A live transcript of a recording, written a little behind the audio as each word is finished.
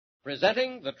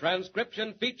Presenting the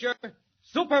transcription feature,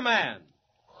 Superman.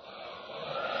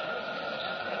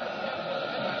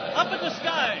 Up in the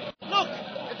sky! Look!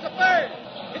 It's a bird!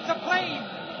 It's a plane!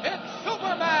 It's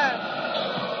Superman!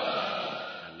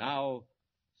 And now,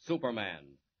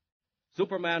 Superman.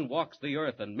 Superman walks the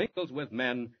earth and mingles with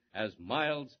men as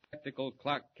mild, spectacled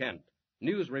Clark Kent,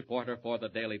 news reporter for the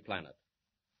Daily Planet.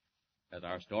 As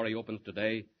our story opens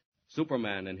today,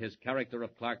 Superman, in his character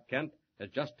of Clark Kent, has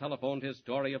just telephoned his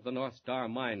story of the North Star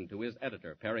mine to his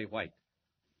editor, Perry White.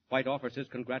 White offers his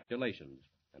congratulations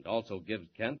and also gives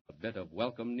Kent a bit of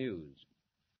welcome news.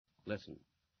 Listen.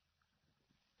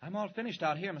 I'm all finished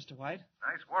out here, Mr. White.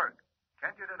 Nice work.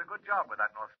 Kent, you did a good job with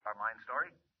that North Star mine story.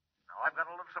 Now, I've got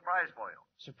a little surprise for you.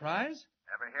 Surprise?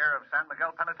 Ever hear of San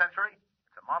Miguel Penitentiary?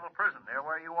 It's a model prison near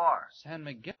where you are. San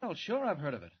Miguel? Sure, I've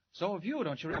heard of it. So have you,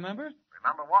 don't you remember?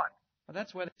 Remember what? Well,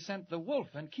 that's where they sent the Wolf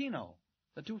and Keno.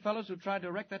 The two fellows who tried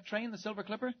to wreck that train, the Silver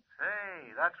Clipper?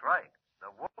 Say, that's right.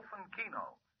 The Wolf and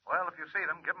Keno. Well, if you see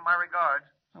them, give them my regards.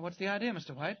 Now, what's the idea,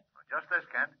 Mr. White? Well, just this,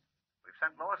 Kent. We've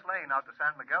sent Lois Lane out to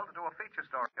San Miguel to do a feature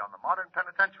story on the modern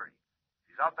penitentiary.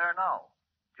 She's out there now.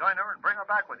 Join her and bring her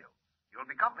back with you. You'll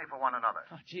be company for one another.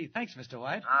 Oh, gee, thanks, Mr.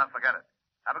 White. Forget it.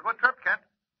 Have a good trip, Kent.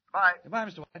 Goodbye. Goodbye,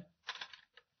 Mr. White.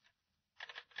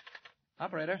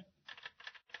 Operator.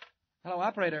 Hello,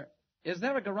 operator. Is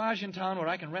there a garage in town where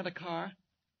I can rent a car?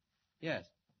 Yes.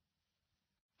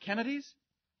 Kennedy's?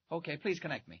 Okay, please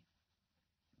connect me.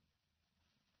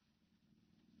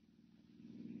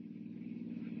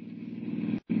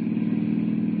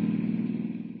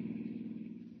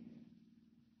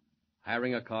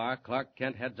 Hiring a car, Clark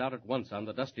Kent heads out at once on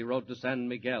the dusty road to San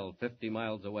Miguel, 50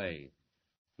 miles away.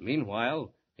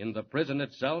 Meanwhile, in the prison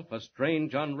itself, a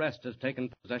strange unrest has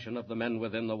taken possession of the men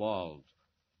within the walls.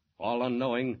 All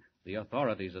unknowing, the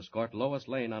authorities escort Lois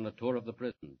Lane on a tour of the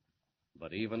prison.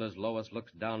 But even as Lois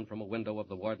looks down from a window of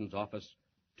the warden's office,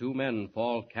 two men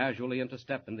fall casually into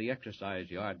step in the exercise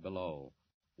yard below.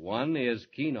 One is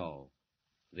Keno.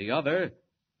 The other,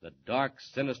 the dark,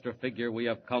 sinister figure we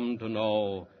have come to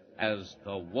know as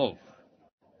the Wolf.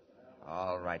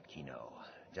 All right, Keno.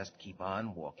 Just keep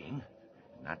on walking.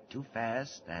 Not too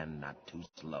fast and not too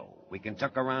slow. We can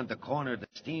tuck around the corner of the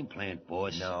steam plant,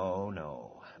 boss.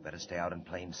 No. Better stay out in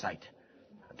plain sight.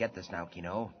 Get this now,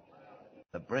 Keno.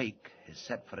 The break is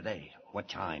set for today. What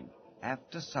time?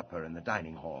 After supper in the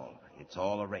dining hall. It's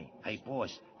all arranged. Hey,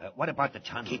 boss, what about the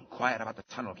tunnel? Keep quiet about the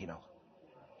tunnel, Keno.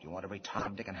 Do you want every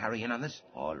Tom, Dick, and Harry in on this?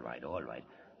 All right.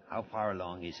 How far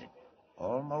along is it?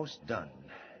 Almost done.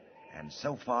 And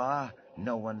so far,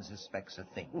 no one suspects a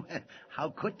thing.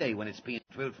 How could they when it's being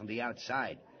drilled from the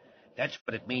outside? That's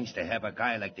what it means to have a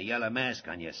guy like the Yellow Mask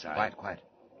on your side. Quiet.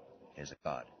 Here's a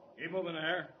guard. Keep moving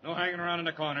there. No hanging around in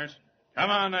the corners. Come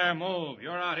on there, move.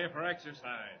 You're out here for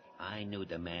exercise. I knew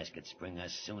the Mask would spring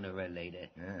us sooner or later.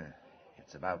 Yeah,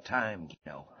 it's about time,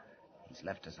 Keno. He's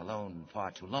left us alone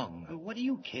far too long. Well, what do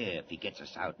you care if he gets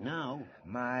us out now?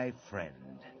 My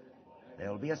friend,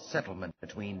 there'll be a settlement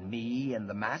between me and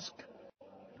the Mask.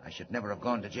 I should never have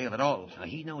gone to jail at all. Now,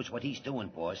 he knows what he's doing,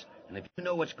 boss. And if you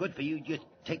know what's good for you, just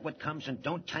take what comes and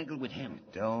don't tangle with him.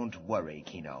 Don't worry,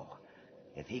 Keno.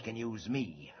 If he can use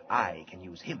me, I can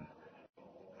use him.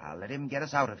 I'll let him get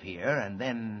us out of here, and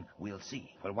then we'll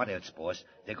see. Well, what else, boss?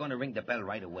 They're going to ring the bell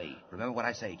right away. Remember what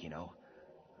I say, Keno.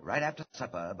 Right after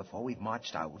supper, before we've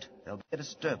marched out, there'll be a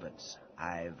disturbance.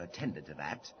 I've attended to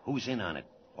that. Who's in on it?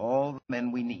 All the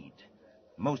men we need.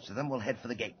 Most of them will head for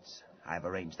the gates. I've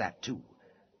arranged that, too.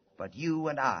 But you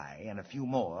and I and a few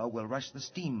more will rush the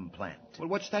steam plant. Well,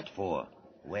 what's that for?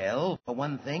 Well, for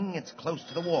one thing, it's close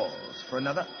to the walls. For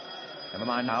another... Never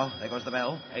mind now. There goes the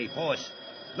bell. Hey, boss,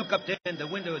 look up there in the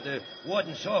window of the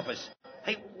warden's office.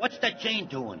 Hey, what's that Jane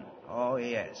doing? Oh,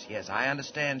 yes. I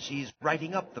understand she's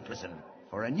writing up the prison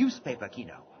for a newspaper,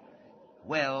 Keno.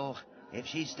 Well, if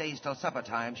she stays till supper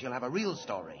time, she'll have a real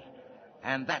story.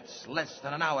 And that's less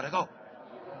than an hour to go.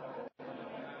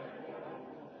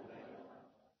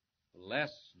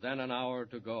 Less than an hour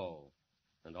to go.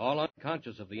 And all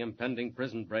unconscious of the impending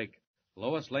prison break,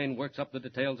 Lois Lane works up the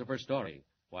details of her story,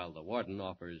 while the warden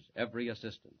offers every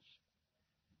assistance.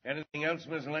 Anything else,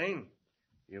 Miss Lane?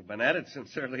 You've been at it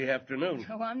since early afternoon.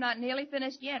 Oh, I'm not nearly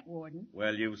finished yet, Warden.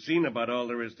 Well, you've seen about all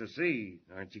there is to see.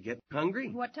 Aren't you getting hungry?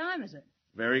 What time is it?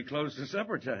 Very close to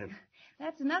supper time.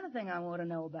 That's another thing I want to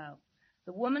know about.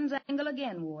 The woman's angle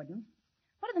again, Warden.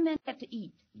 What do the men get to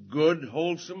eat? Good,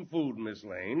 wholesome food, Miss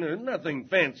Lane. Nothing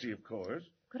fancy, of course.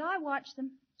 Could I watch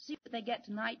them? See what they get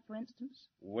tonight, for instance?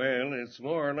 Well, it's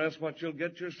more or less what you'll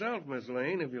get yourself, Miss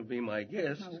Lane, if you'll be my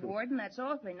guest. Oh, Warden, that's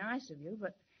awfully nice of you,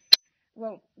 but...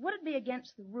 Well, would it be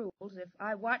against the rules if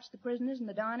I watched the prisoners in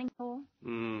the dining hall?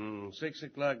 6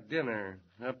 o'clock dinner.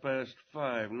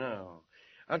 5:30 now.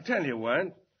 I'll tell you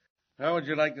what. How would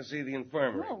you like to see the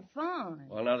infirmary? Oh, fine.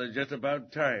 Well, now, there's just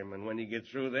about time. And when you get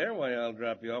through there, why, I'll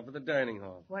drop you off at the dining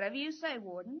hall. Whatever you say,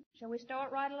 Warden. Shall we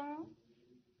start right along?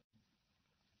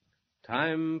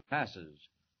 Time passes.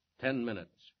 10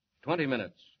 minutes, 20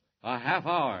 minutes, a half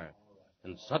hour.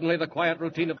 And suddenly the quiet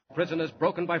routine of the prison is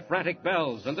broken by frantic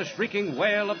bells and the shrieking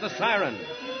wail of the siren.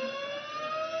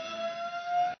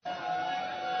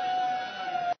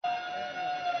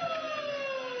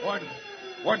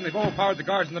 Warden, they've overpowered the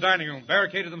guards in the dining room,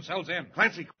 barricaded themselves in.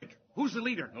 Clancy, quick. Who's the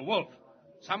leader? The Wolf.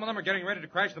 Some of them are getting ready to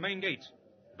crash the main gates.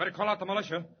 You better call out the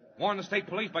militia. Warn the state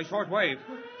police by short wave.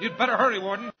 You'd better hurry,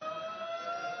 Warden.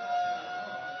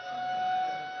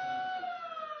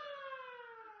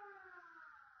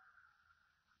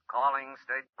 Calling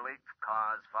state police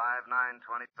cars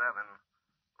 5927.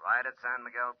 Right at San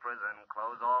Miguel Prison.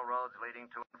 Close all roads leading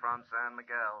to and from San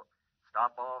Miguel.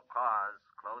 Stop all cars.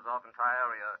 Close off entire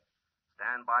area.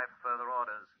 Stand by for further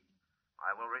orders.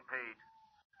 I will repeat.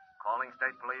 Calling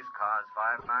state police cars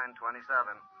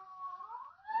 5927.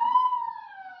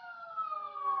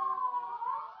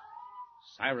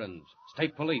 Sirens,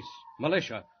 state police,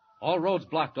 militia, all roads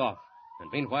blocked off.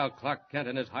 And meanwhile, Clark Kent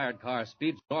in his hired car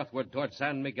speeds northward toward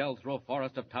San Miguel through a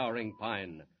forest of towering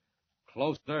pine.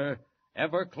 Closer,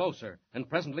 ever closer, and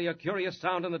presently a curious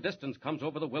sound in the distance comes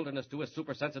over the wilderness to his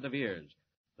supersensitive ears.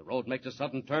 The road makes a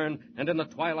sudden turn, and in the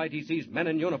twilight he sees men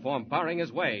in uniform barring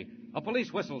his way. A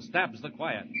police whistle stabs the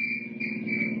quiet.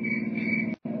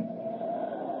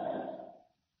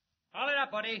 Hold it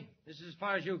up, buddy. This is as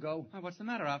far as you go. Oh, what's the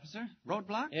matter, officer?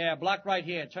 Roadblock? Yeah, block right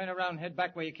here. Turn around and head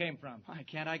back where you came from. Why,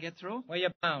 can't I get through? Where you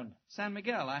bound? San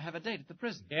Miguel. I have a date at the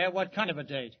prison. Yeah, what kind of a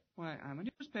date? Why, I'm a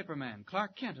newspaper man,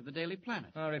 Clark Kent of the Daily Planet.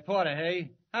 A reporter,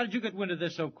 hey? How did you get wind of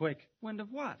this so quick? Wind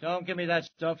of what? Don't give me that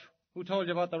stuff. Who told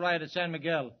you about the riot at San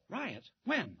Miguel? Riot?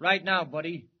 When? Right now,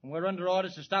 buddy. And we're under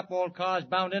orders to stop all cars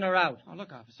bound in or out. Oh,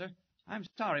 look, officer. I'm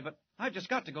sorry, but I've just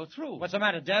got to go through. What's the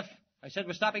matter, Deaf? I said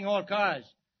we're stopping all cars.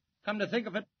 Come to think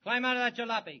of it, climb out of that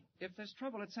jalopy. If there's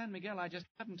trouble at San Miguel, I just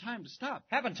haven't time to stop.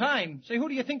 Haven't time? Say, who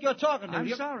do you think you're talking to? I'm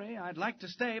sorry. I'd like to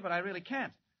stay, but I really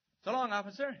can't. So long,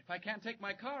 officer. If I can't take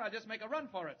my car, I'll just make a run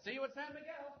for it. See you at San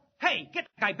Miguel. Hey, get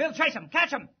that guy, Bill. Chase him.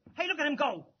 Catch him. Hey, look at him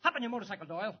go. Hop on your motorcycle,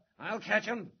 Doyle. I'll catch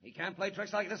him. He can't play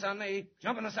tricks like this on me.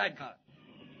 Jump in the sidecar.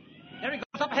 There he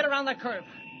goes, up ahead around that curve.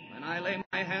 When I lay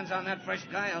my hands on that fresh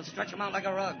guy, I'll stretch him out like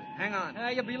a rug. Hang on.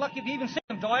 You'll be lucky if you even see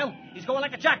him, Doyle. He's going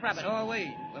like a jackrabbit. So are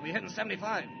we. We'll be hitting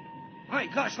 75. My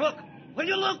gosh, look. Will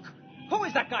you look? Who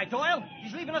is that guy, Doyle?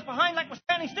 He's leaving us behind like we're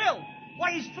standing still.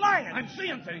 Why, he's flying. I'm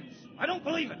seeing things. I don't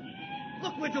believe it.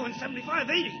 Look, we're doing 75,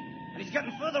 80. And he's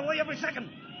getting further away every second.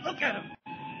 Look at him.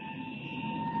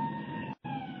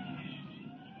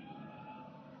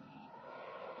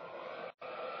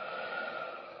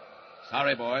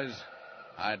 Sorry, boys.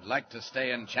 I'd like to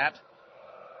stay and chat,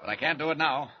 but I can't do it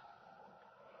now.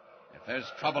 If there's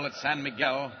trouble at San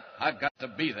Miguel, I've got to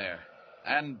be there,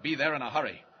 and be there in a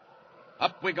hurry.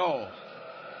 Up we go.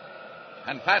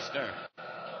 And faster.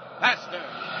 Faster.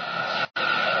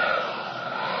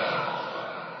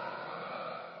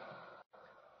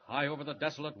 High over the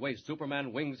desolate waste,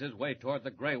 Superman wings his way toward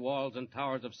the gray walls and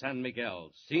towers of San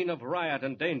Miguel, scene of riot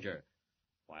and danger.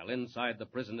 While inside the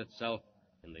prison itself,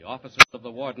 in the offices of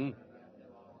the warden...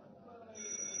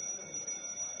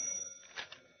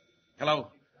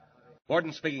 Hello.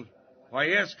 Warden speaking. Why,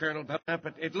 yes, Colonel, but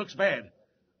it looks bad.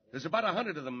 There's about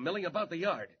 100 of them milling about the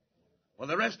yard. Well,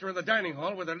 the rest are in the dining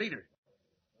hall with their leader.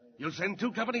 You'll send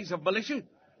 2 companies of militia?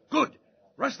 Good.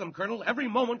 Rush them, Colonel. Every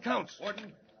moment counts.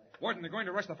 Warden, they're going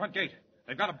to rush the front gate.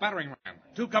 They've got a battering ram.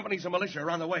 2 companies of militia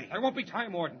are on the way. There won't be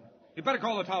time, Warden. You better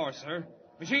call the tower, sir.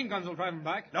 Machine guns will drive them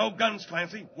back. No guns,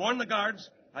 Clancy. Warn the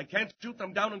guards. I can't shoot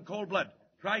them down in cold blood.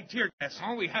 Try tear gas.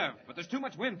 Oh, we have, but there's too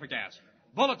much wind for gas.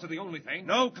 Bullets are the only thing.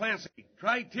 No, Clancy.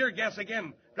 Try tear gas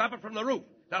again. Drop it from the roof.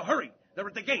 Now, hurry. They're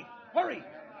at the gate. Hurry.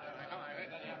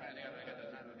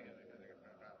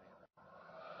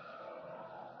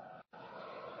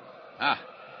 Ah,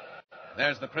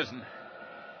 there's the prison.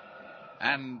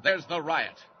 And there's the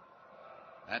riot.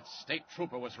 That state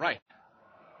trooper was right.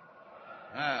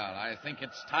 Well, I think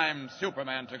it's time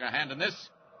Superman took a hand in this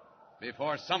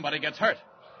before somebody gets hurt.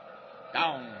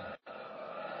 Down.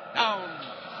 Down.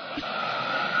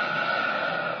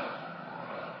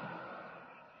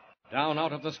 Down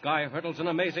out of the sky hurtles an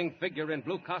amazing figure in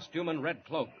blue costume and red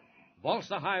cloak. Vaults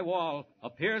the high wall,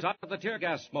 appears out of the tear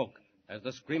gas smoke as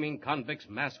the screaming convicts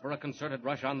mass for a concerted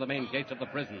rush on the main gates of the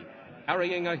prison,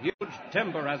 carrying a huge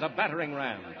timber as a battering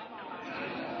ram.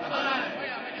 Come on!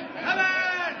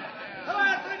 Come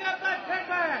on, bring up that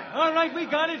timber! All right, we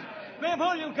got it. Grab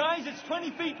hold, you guys. It's 20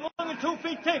 feet long and 2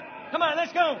 feet thick. Come on,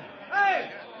 let's go.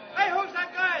 Hey! Hey, who's that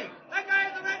guy? That guy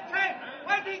in the red tent.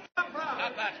 Where did he come from?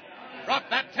 Stop that. Drop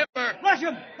that timber. Rush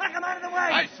him. Knock him out of the way.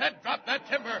 I said drop that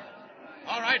timber.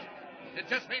 All right. It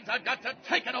just means I've got to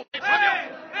take it away from you.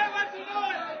 Hey, what's he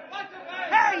doing? What's the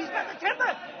matter? Hey, he's got the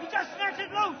timber. He just snatched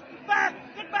it loose. Back.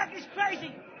 Get back. He's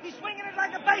crazy. He's swinging it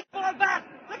like a baseball bat.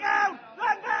 Look out.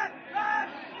 Run back. Run.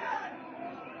 Run.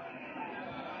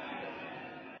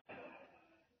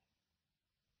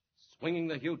 Swinging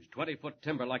the huge 20-foot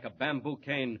timber like a bamboo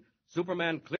cane,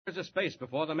 Superman clears a space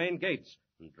before the main gates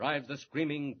and drives the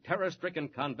screaming, terror-stricken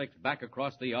convicts back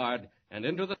across the yard and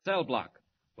into the cell block,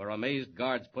 where amazed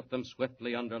guards put them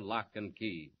swiftly under lock and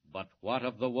key. But what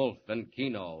of the Wolf and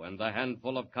Kino and the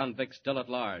handful of convicts still at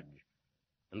large?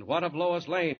 And what of Lois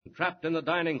Lane, trapped in the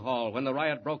dining hall when the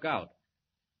riot broke out?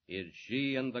 Is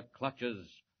she in the clutches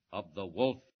of the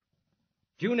Wolf?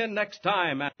 Tune in next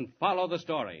time and follow the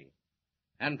story.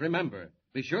 And remember,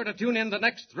 be sure to tune in the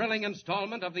next thrilling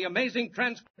installment of the amazing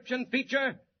transcription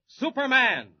feature,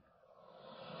 Superman.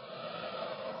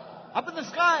 Up in the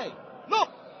sky. Look.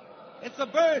 It's a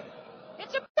bird.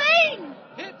 It's a plane!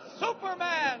 It's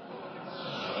Superman.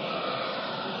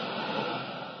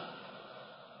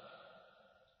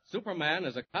 Superman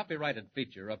is a copyrighted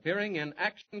feature appearing in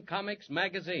Action Comics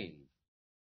magazine.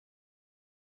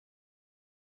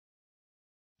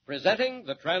 Presenting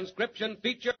the transcription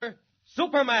feature,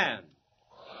 Superman.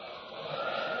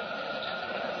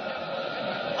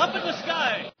 Up in the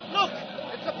sky. Look.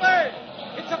 It's a bird.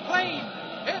 It's a plane.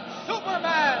 It's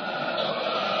Superman.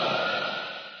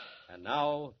 And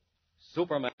now,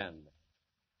 Superman.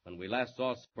 When we last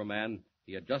saw Superman,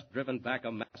 he had just driven back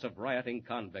a mass of rioting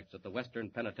convicts at the Western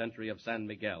Penitentiary of San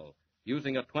Miguel,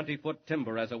 using a 20-foot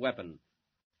timber as a weapon.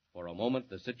 For a moment,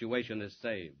 the situation is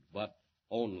saved, but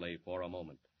only for a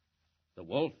moment. The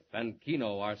Wolf and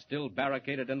Kino are still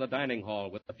barricaded in the dining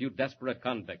hall with a few desperate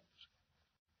convicts.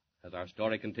 As our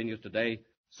story continues today,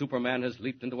 Superman has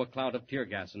leaped into a cloud of tear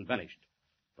gas and vanished.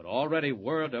 But already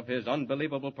word of his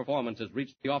unbelievable performance has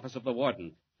reached the office of the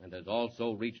warden and has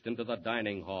also reached into the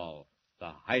dining hall,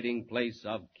 the hiding place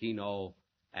of Kino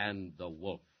and the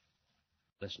Wolf.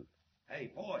 Listen. Hey,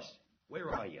 boss, where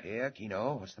are you? Here,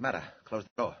 Kino. What's the matter? Close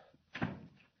the door.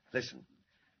 Listen,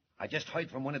 I just heard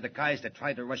from one of the guys that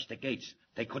tried to rush the gates.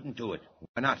 They couldn't do it.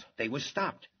 Why not? They were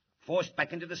stopped, forced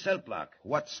back into the cell block.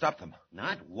 What stopped them?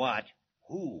 Not what.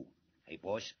 Who? Hey,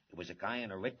 boss, it was a guy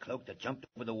in a red cloak that jumped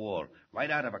over the wall, right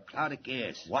out of a cloud of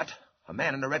gas. What? A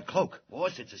man in a red cloak?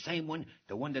 Boss, it's the same one,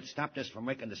 the one that stopped us from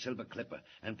wrecking the Silver Clipper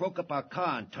and broke up our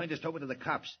car and turned us over to the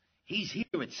cops. He's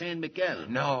here at San Miguel.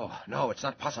 No, it's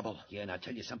not possible. Yeah, and I'll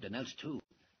tell you something else, too.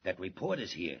 That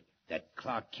reporter's here, that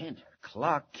Clark Kent.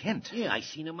 Clark Kent? Yeah, I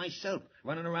seen him myself,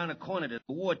 running around a corner to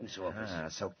the warden's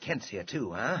office. So Kent's here,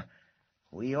 too, huh?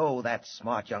 We owe that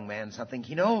smart young man something,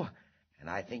 Kino. And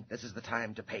I think this is the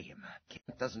time to pay him.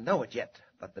 Kent doesn't know it yet,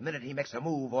 but the minute he makes a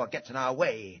move or gets in our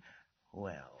way,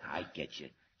 well... I get you.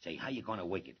 Say, how you gonna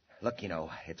wake it? Look,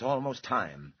 it's almost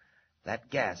time.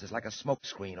 That gas is like a smoke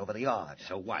screen over the yard.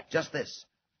 So what? Just this.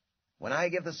 When I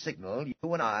give the signal,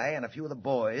 you and I and a few of the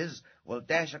boys will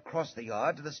dash across the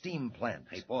yard to the steam plant.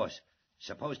 Hey, boss,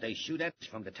 suppose they shoot at us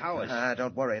from the towers.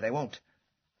 Don't worry, they won't.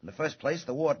 In the first place,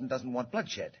 the warden doesn't want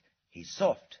bloodshed. He's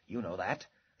soft, you know that.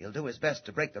 He'll do his best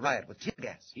to break the riot with tear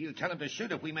gas. He'll tell him to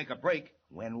shoot if we make a break.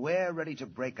 When we're ready to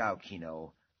break out,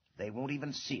 Kino, they won't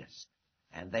even see us.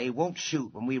 And they won't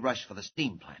shoot when we rush for the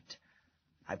steam plant.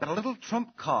 I've got a little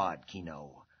trump card,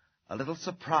 Kino. A little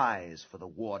surprise for the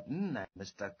warden and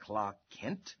Mr. Clark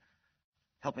Kent.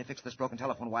 Help me fix this broken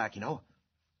telephone wire, Kino.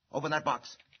 Open that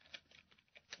box.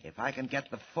 If I can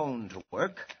get the phone to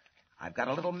work, I've got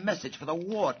a little message for the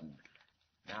warden.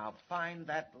 Now find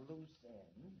that loose end.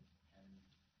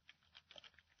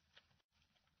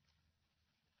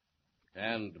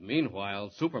 And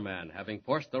meanwhile, Superman, having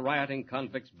forced the rioting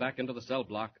convicts back into the cell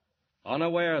block,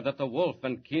 unaware that the Wolf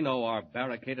and Kino are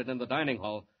barricaded in the dining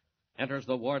hall, enters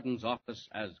the warden's office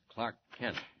as Clark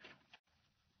Kent.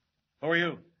 Who are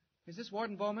you? Is this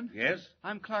Warden Bowman? Yes?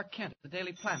 I'm Clark Kent, the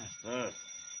Daily Planet.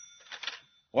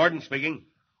 Warden speaking.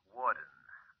 Warden,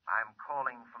 I'm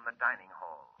calling from the dining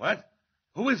hall. What?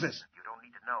 Who is this? You don't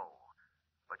need to know,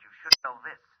 but you should know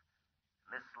this.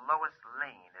 Miss Lois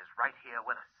Lane is right here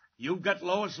with us. You've got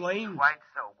Lois Lane? Quite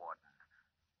so, Warden.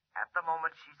 At the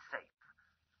moment, she's safe.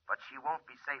 But she won't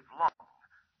be safe long,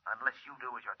 unless you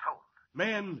do as you're told.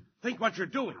 Man, think what you're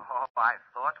doing. Oh, I've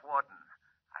thought, Warden.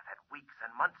 I've had weeks and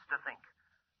months to think.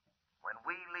 When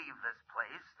we leave this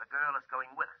place, the girl is going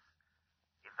with us.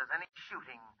 If there's any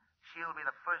shooting, she'll be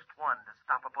the first one to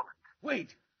stop a bullet.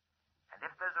 Wait. And And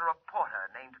if there's a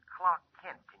reporter named Clark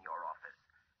Kent in your office,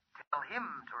 tell him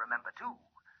to remember, too.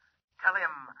 Tell him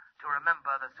to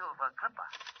remember the Silver Clipper.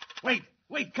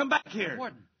 Wait, come back here.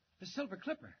 Warden, the Silver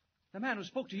Clipper. The man who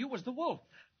spoke to you was the wolf.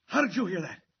 How did you hear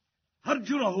that? How did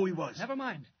you know who he was? Never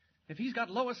mind. If he's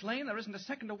got Lois Lane, there isn't a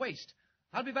second to waste.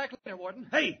 I'll be back later, Warden.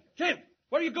 Hey, Kent,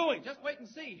 where are you going? Just wait and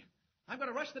see. I'm going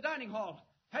to rush the dining hall.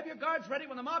 Have your guards ready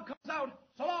when the mob comes out.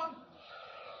 So long.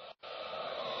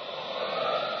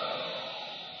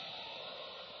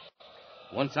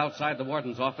 Once outside the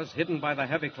warden's office, hidden by the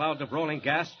heavy clouds of rolling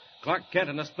gas, Clark Kent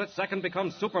in a split second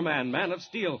becomes Superman, Man of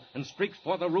Steel, and streaks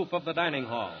for the roof of the dining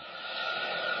hall.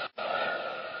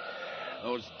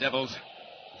 Those devils.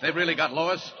 If they've really got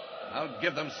Lois, I'll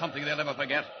give them something they'll never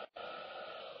forget.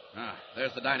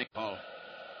 There's the dining hall.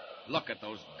 Look at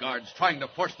those guards trying to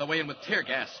force their way in with tear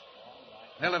gas.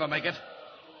 They'll never make it.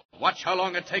 Watch how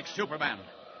long it takes Superman.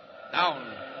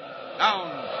 Down.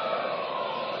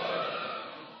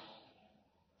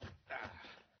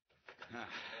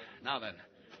 Now then.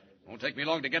 Won't take me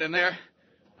long to get in there.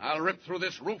 I'll rip through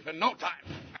this roof in no time.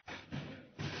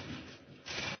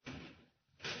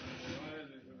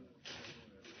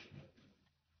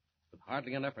 With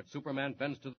hardly an effort, Superman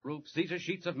bends to the roof, seizes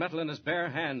sheets of metal in his bare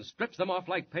hands, strips them off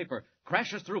like paper,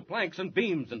 crashes through planks and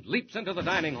beams, and leaps into the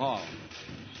dining hall.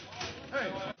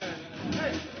 Hey,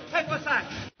 what's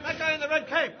that? That guy in the red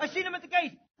cape. I seen him at the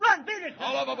gate. Run, beat it.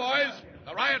 All over, boys.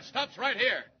 The riot stops right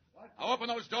here. Now open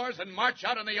those doors and march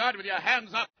out in the yard with your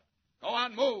hands up. Go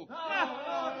on, move.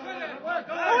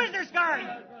 Who is this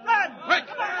guy? Run! Quick!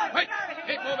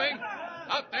 Keep moving.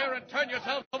 Out there and turn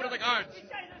yourself over to the guards.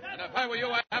 And if I were you,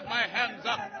 I'd have my hands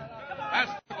up.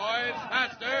 Faster, boys,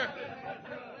 faster.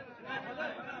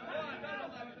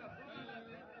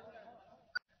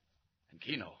 And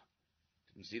Keno.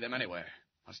 Didn't see them anywhere.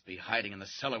 Must be hiding in the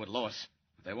cellar with Lois.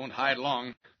 But they won't hide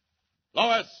long.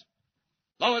 Lois!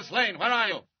 Lois Lane, where are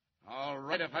you? All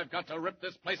right, if I've got to rip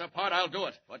this place apart, I'll do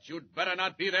it. But you'd better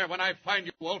not be there when I find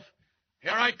you, Wolf.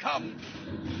 Here I come.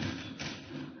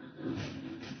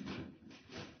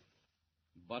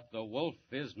 But the wolf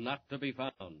is not to be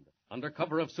found. Under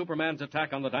cover of Superman's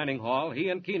attack on the dining hall, he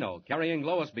and Keno, carrying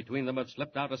Lois between them, have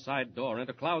slipped out a side door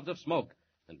into clouds of smoke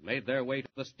and made their way to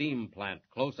the steam plant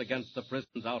close against the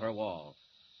prison's outer wall.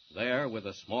 There, with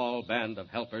a small band of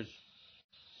helpers...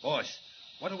 Boss,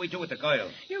 what do we do with the girl?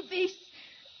 You beast!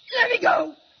 Let me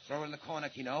go! Throw her in the corner,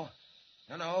 Keno.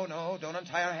 No, don't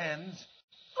untie her hands.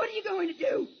 What are you going to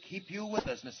do? Keep you with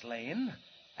us, Miss Lane,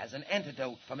 as an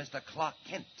antidote for Mr. Clark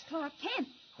Kent. Clark Kent?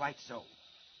 Quite so.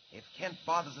 If Kent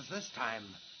bothers us this time,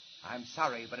 I'm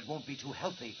sorry, but it won't be too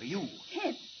healthy for you.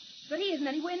 Kent? But he isn't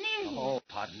anywhere near here. Oh,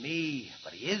 pardon me,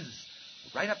 but he is.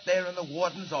 Right up there in the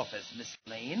warden's office, Miss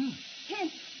Lane.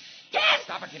 Kent! Kent!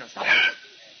 Stop it, Keno, stop it.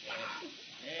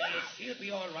 Yes, he'll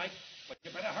be all right, but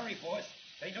you better hurry, boss.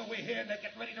 They know we're here and they'll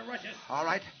get ready to rush us. All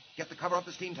right, get the cover up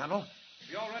the steam tunnel.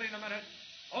 Be all ready in a minute.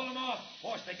 Hold them off.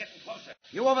 Boss, they're getting closer.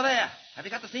 You over there. Have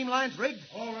you got the steam lines rigged?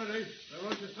 All ready. The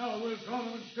rush is now. We'll draw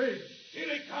them in speed. Here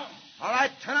they come. All right,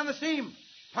 turn on the steam.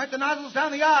 Point the nozzles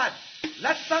down the yard.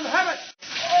 Let them have it.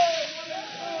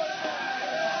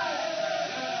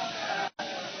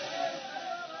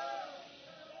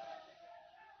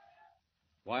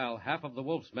 While half of the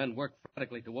wolf's men work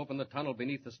frantically to open the tunnel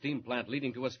beneath the steam plant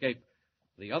leading to escape,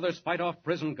 the others fight off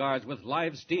prison guards with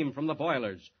live steam from the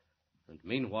boilers. And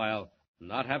meanwhile,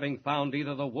 not having found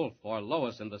either the wolf or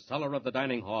Lois in the cellar of the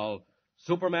dining hall,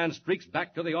 Superman streaks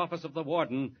back to the office of the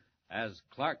warden as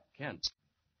Clark Kent.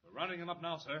 We're rounding them up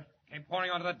now, sir. Came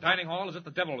pouring onto that dining hall as if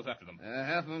the devil was after them.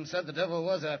 Half of them said the devil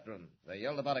was after them. They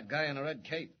yelled about a guy in a red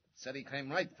cape. Said he came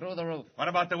right through the roof. What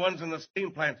about the ones in the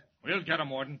steam plant? We'll get 'em,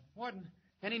 Warden. Warden,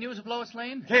 any news of Lois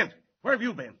Lane? Kent, where have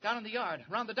you been? Down in the yard,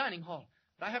 around the dining hall.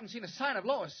 But I haven't seen a sign of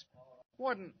Lois.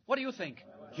 Warden, what do you think?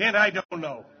 Kent, I don't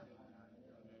know.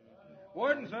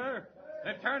 Warden, sir,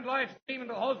 they've turned live steam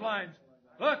into the hose lines.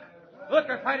 Look,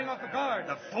 they're fighting off the guard.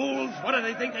 The fools! What do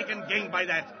they think they can gain by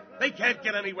that? They can't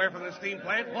get anywhere from the steam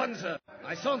plant. Warden, sir,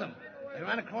 I saw them. They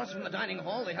ran across from the dining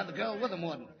hall. They had the girl with them,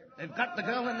 Warden. They've got the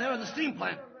girl in there in the steam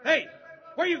plant. Hey,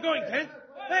 where are you going, Kent?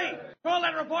 Hey, call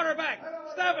that reporter back.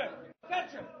 Stop him.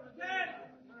 Catch him. Kent!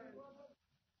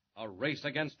 A race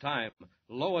against time.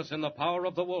 Lois in the power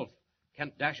of the wolf.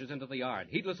 Kent dashes into the yard,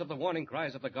 heedless of the warning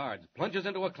cries of the guards, plunges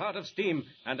into a cloud of steam,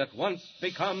 and at once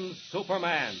becomes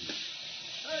Superman.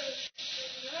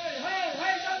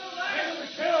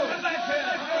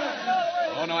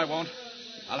 Oh, no, I won't.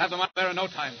 I'll have them out there in no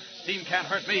time. Steam can't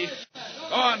hurt me.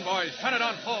 Go on, boys. Turn it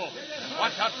on full. And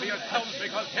watch out for yourselves,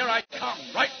 because here I come,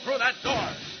 right through that door.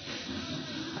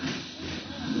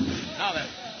 Now then.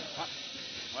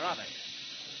 Where are they?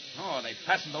 Oh, they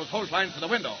fastened those hose lines to the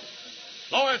window.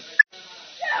 Lois!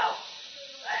 Joe!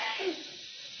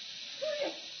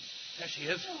 There she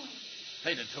is.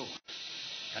 Faded, too.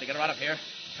 Gotta get her out of here.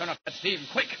 Turn off that steam,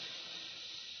 quick.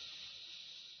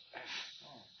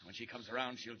 When she comes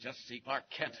around, she'll just see Clark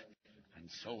Kent. And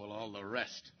so will all the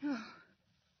rest. Oh,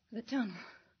 the tunnel.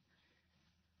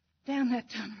 Down that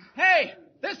tunnel. Hey,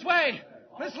 this way!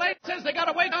 Miss Lane says they got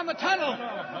away down the tunnel.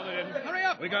 No, they didn't. Hurry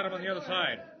up. We got him on the other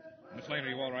side. Miss Lane, are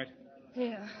you all right?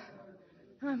 Yeah,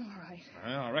 I'm all right.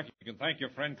 Well, I reckon you can thank your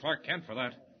friend Clark Kent for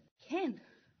that. Kent?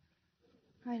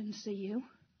 I didn't see you.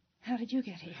 How did you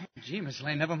get here? Gee, Miss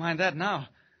Lane, never mind that now.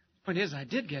 Point is, I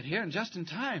did get here and just in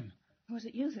time. Was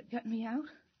it you that got me out?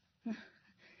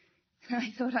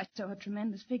 I thought I saw a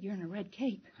tremendous figure in a red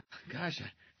cape. Gosh, I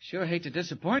sure hate to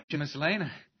disappoint you, Miss Lane.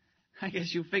 I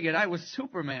guess you figured I was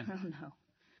Superman. Oh,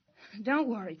 no. Don't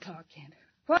worry, Clark Kent.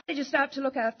 Why did you stop to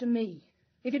look after me?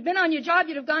 If you'd been on your job,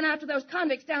 you'd have gone after those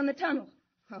convicts down the tunnel.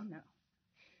 Oh, no.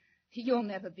 You'll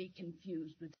never be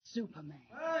confused with Superman.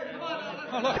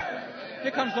 Oh, look.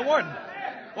 Here comes the warden.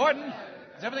 Warden,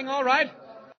 is everything all right?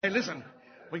 Hey, listen.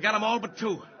 We got them all but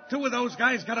two. Two of those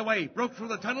guys got away, broke through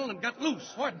the tunnel, and got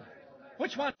loose. Warden,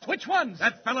 which ones? Which ones?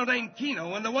 That fellow named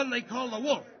Keno and the one they call the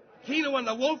Wolf. Keno and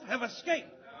the Wolf have escaped.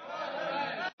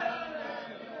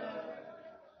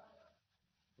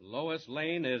 Lois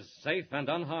Lane is safe and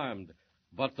unharmed,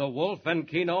 but the Wolf and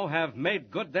Keno have made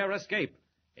good their escape,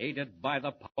 aided by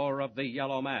the power of the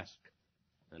Yellow Mask.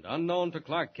 And unknown to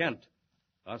Clark Kent,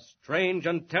 a strange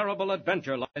and terrible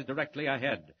adventure lies directly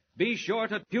ahead. Be sure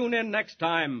to tune in next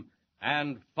time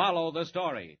and follow the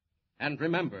story. And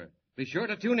remember, be sure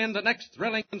to tune in the next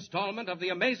thrilling installment of the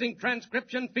amazing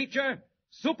transcription feature,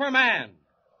 Superman.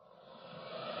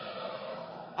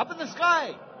 Up in the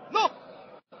sky. Look!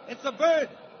 It's a bird.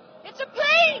 It's a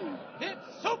plane!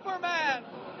 It's Superman!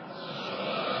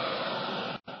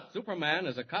 Superman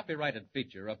is a copyrighted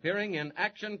feature appearing in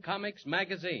Action Comics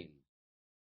magazine.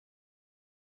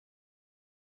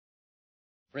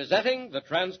 Presenting the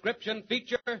transcription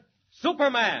feature,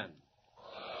 Superman.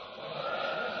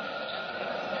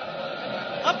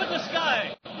 Up in the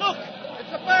sky. Look!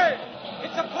 It's a bird!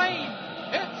 It's a plane!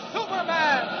 It's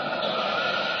Superman!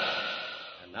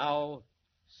 And now,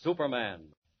 Superman.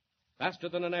 Faster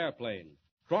than an airplane,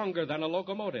 stronger than a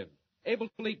locomotive, able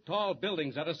to leap tall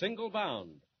buildings at a single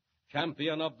bound,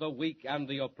 champion of the weak and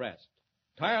the oppressed,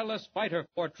 tireless fighter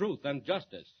for truth and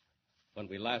justice. When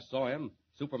we last saw him,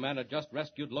 Superman had just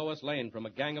rescued Lois Lane from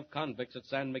a gang of convicts at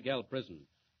San Miguel prison,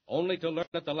 only to learn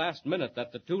at the last minute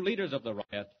that the two leaders of the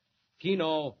riot,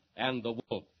 Keno and the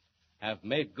Wolf, have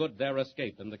made good their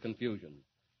escape in the confusion.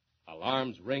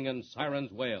 Alarms ring and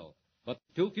sirens wail, but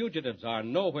the two fugitives are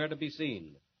nowhere to be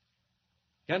seen.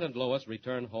 Kent and Lois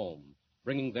return home,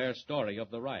 bringing their story of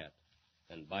the riot.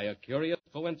 And by a curious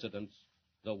coincidence,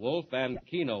 the Wolf and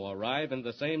Keno arrive in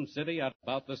the same city at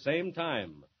about the same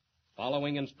time.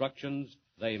 Following instructions,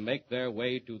 they make their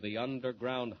way to the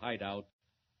underground hideout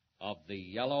of the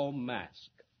Yellow Mask.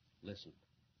 Listen.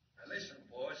 Now listen,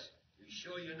 boss. You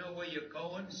sure you know where you're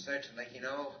going? Certainly,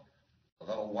 Keno.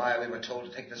 Although why we were told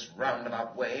to take this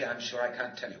roundabout way, I'm sure I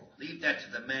can't tell you. Leave that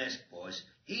to the mask, boss.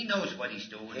 He knows what he's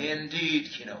doing. Indeed,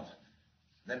 Keno.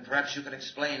 Then perhaps you can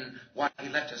explain why he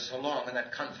left us so long in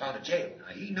that confounded jail.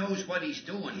 Now, he knows what he's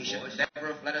doing, He boss. should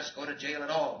never have let us go to jail at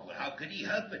all. Well, how could he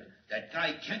help it? That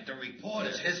guy Kent, the reporter.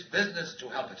 It's his business to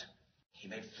help it. He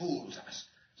made fools of us.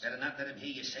 Better not let him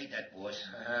hear you say that, boss.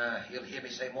 He'll hear me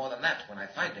say more than that when I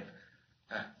find him.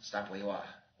 Stop where you are.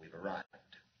 We've arrived.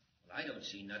 Well, I don't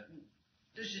see nothing.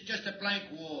 This is just a blank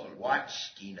wall. Watch,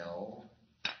 Keno.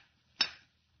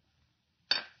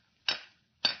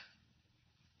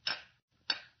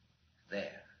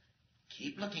 There.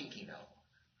 Keep looking, Keno.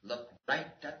 Look right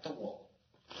at the wall.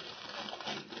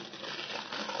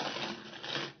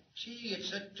 Gee,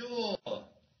 it's a door.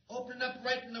 Open up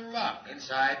right in the rock.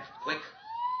 Inside, quick.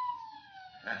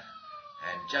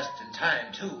 And just in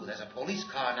time, too. There's a police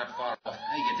car not far off.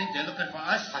 Hey, you think they're looking for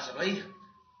us? Possibly,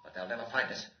 but they'll never find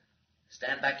us.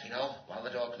 Stand back, Keno, while the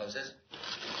door closes.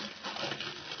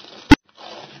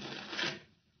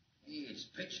 Hey, it's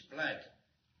pitch black.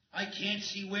 I can't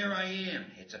see where I am.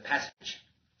 It's a passage.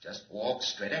 Just walk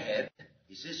straight ahead.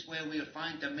 Is this where we'll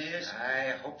find the mask?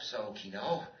 I hope so,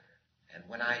 Keno. And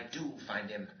when I do find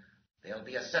him, there'll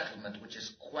be a settlement which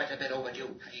is quite a bit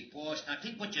overdue. Hey, boss, now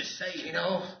think what you're saying.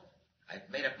 Keno, I've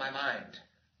made up my mind.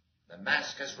 The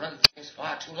mask has run things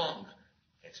far too long.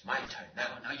 It's my turn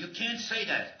now. Now, you can't say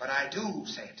that. But I do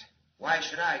say it. Why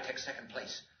should I take second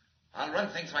place? I'll run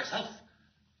things myself.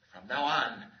 From now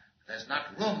on, there's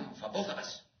not room for both of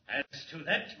us. As to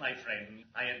that, my friend,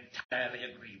 I entirely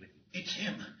agree with you. It's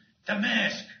him. The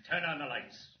mask! Turn on the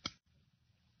lights.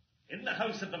 In the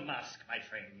house of the mask, my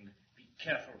friend, be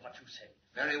careful what you say.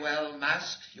 Very well,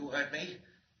 Mask. You heard me.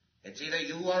 It's either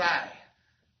you or I.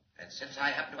 And since I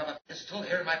happen to have a pistol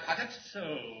here in my pocket...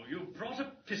 So, you brought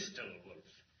a pistol, Wolf.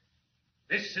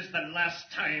 This is the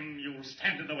last time you'll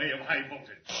stand in the way of high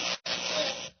voltage.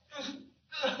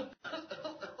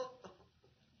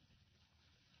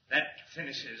 That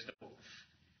finishes the Wolf.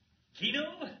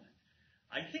 Kino,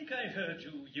 I think I heard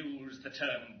you use the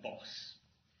term boss.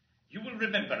 You will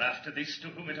remember after this to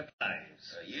whom it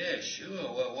applies. Yeah,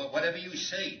 sure. Whatever you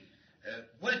say.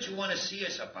 What did you want to see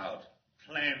us about?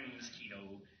 Plans,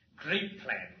 Kino. Great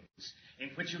plans, in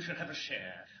which you shall have a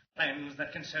share. Plans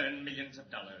that concern millions of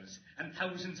dollars and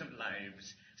thousands of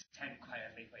lives. Stand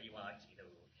quietly where you are, Kino,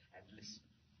 and listen.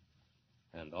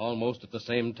 And almost at the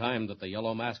same time that the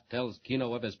Yellow Mask tells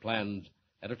Kino of his plans,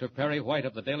 Editor Perry White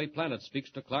of the Daily Planet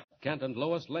speaks to Clark Kent and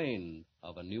Lois Lane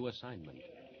of a new assignment.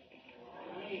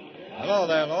 Hello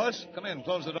there, Lois. Come in.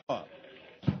 Close the door.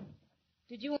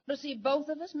 Did you want to see both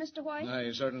of us, Mr. White?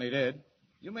 I certainly did.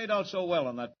 You made out so well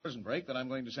on that prison break that I'm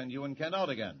going to send you and Kent out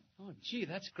again. Oh, gee,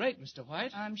 that's great, Mr.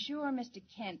 White. I'm sure Mr.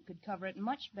 Kent could cover it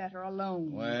much better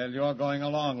alone. Well, you're going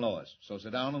along, Lois, so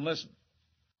sit down and listen.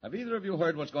 Have either of you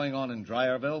heard what's going on in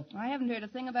Dyerville? I haven't heard a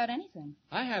thing about anything.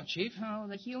 I have, Chief. Oh,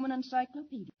 the human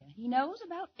encyclopedia. He knows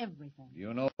about everything. Do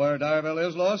you know where Dyerville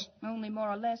is, Lois? Only more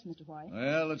or less, Mr. White.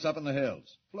 Well, it's up in the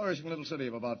hills. Flourishing little city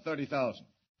of about 30,000.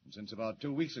 And since about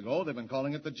 2 weeks ago, they've been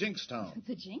calling it the Jinx Town.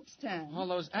 The Jinx Town? All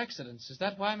those accidents. Is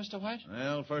that why, Mr. White?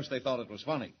 Well, first they thought it was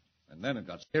funny, and then it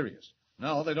got serious.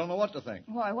 Now they don't know what to think.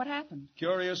 Why, what happened?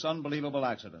 Curious, unbelievable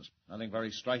accidents. Nothing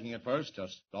very striking at first,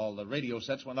 just all the radio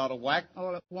sets went out of whack.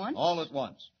 All at once? All at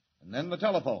once. And then the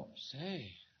telephones.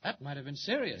 Say, that might have been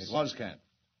serious. It was, Kent.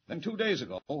 Then 2 days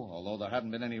ago, although there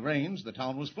hadn't been any rains, the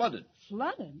town was flooded.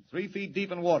 Flooded? 3 feet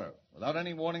deep in water. Without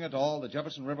any warning at all, the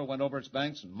Jefferson River went over its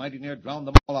banks and mighty near drowned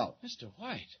them all out. Mr.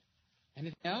 White,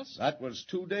 anything else? That was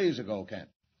 2 days ago, Kent.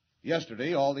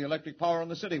 Yesterday, all the electric power in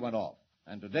the city went off.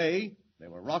 And today, they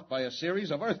were rocked by a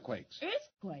series of earthquakes.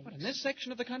 Earthquakes? What, in this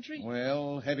section of the country?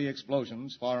 Well, heavy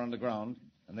explosions far underground,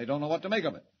 and they don't know what to make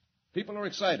of it. People are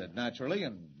excited, naturally,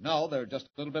 and now they're just a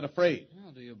little bit afraid.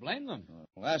 Well, do you blame them?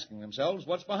 Asking themselves,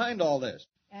 what's behind all this?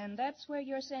 And that's where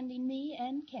you're sending me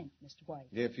and Kent, Mr. White.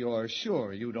 If you're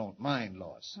sure you don't mind,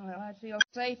 Lois. Well, I'd feel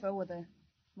safer with a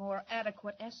more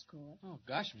adequate escort. Oh,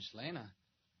 gosh, Miss Lane,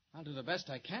 I'll do the best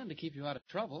I can to keep you out of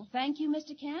trouble. Thank you,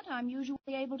 Mr. Kent. I'm usually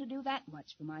able to do that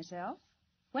much for myself.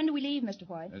 When do we leave, Mr.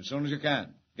 White? As soon as you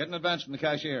can. Get an advance from the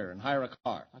cashier and hire a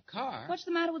car. A car? What's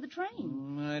the matter with the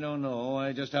train? I don't know.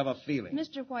 I just have a feeling.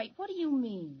 Mr. White, what do you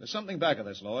mean? There's something back of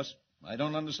this, Lois. I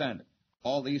don't understand it.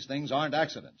 All these things aren't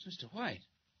accidents. Mr. White,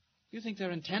 you think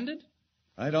they're intended?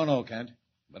 I don't know, Kent.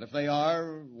 But if they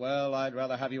are, well, I'd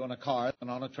rather have you in a car than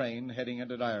on a train heading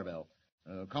into Dyerville.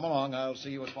 Come along. I'll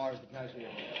see you as far as the cashier.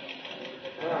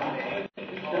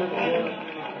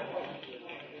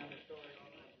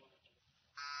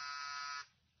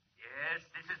 Yes,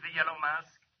 this is the Yellow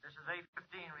Mask. This is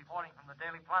A-15 reporting from the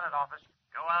Daily Planet office.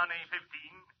 Go on, A-15.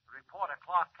 Reporter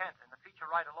Clark Kent and the feature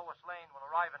writer Lois Lane will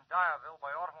arrive in Dyerville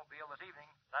by automobile this evening.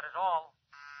 That is all.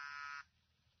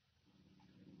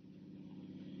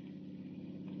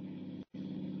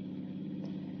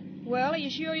 Well, are you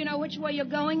sure you know which way you're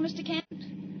going, Mr. Kent?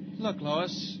 Look,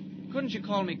 Lois, couldn't you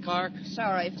call me Clark?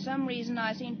 Sorry, for some reason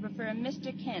I seem to prefer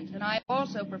Mr. Kent, and I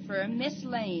also prefer Miss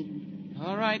Lane.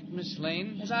 All right, Miss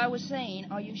Lane. As I was saying,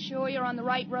 are you sure you're on the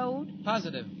right road?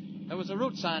 Positive. There was a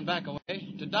route sign back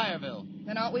away to Dyerville.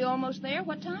 Then aren't we almost there?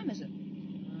 What time is it?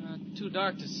 Too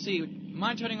dark to see.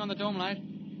 Mind turning on the dome light?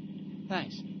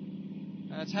 Thanks.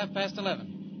 It's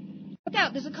 11:30. Look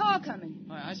out, there's a car coming.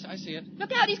 I see it.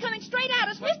 Look out, he's coming straight at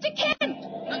us. What? Mr. Kent!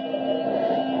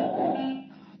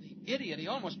 The idiot, he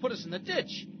almost put us in the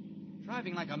ditch.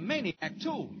 Driving like a maniac,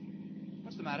 too.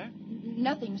 What's the matter?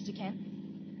 Nothing, Mr. Kent.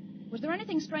 Was there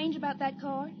anything strange about that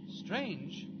car?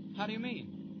 Strange? How do you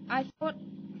mean? I thought...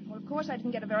 Well, of course I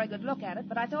didn't get a very good look at it,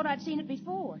 but I thought I'd seen it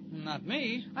before. Not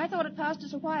me. I thought it passed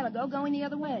us a while ago, going the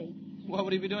other way. What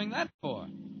would he be doing that for?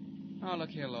 Oh, look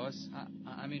here, Lois.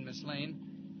 I mean, Miss Lane.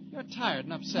 You're tired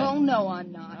and upset. Oh, no,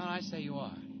 I'm not. No, I say you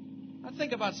are. Now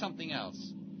think about something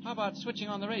else. How about switching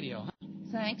on the radio, huh?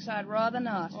 Thanks, I'd rather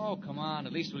not. Oh, come on.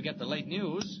 At least we'll get the late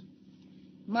news.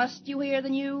 Must you hear the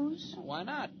news? Oh, why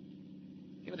not?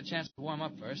 Give it a chance to warm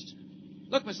up first.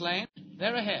 Look, Miss Lane.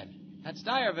 They're ahead. That's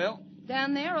Dyerville.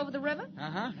 Down there, over the river?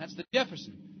 Uh-huh. That's the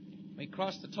Jefferson. We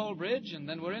cross the toll bridge, and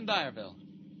then we're in Dyerville.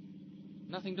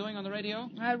 Nothing doing on the radio?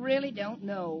 I really don't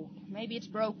know. Maybe it's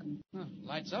broken. Huh,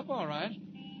 lights up all right.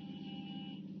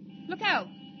 Look out.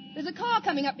 There's a car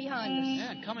coming up behind us.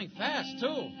 Yeah, and coming fast, too.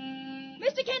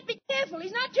 Mr. Kent, be careful.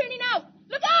 He's not turning out.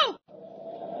 Look out!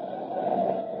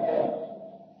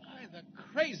 Why, the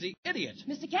crazy idiot.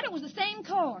 Mr. Kent, it was the same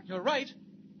car. You're right.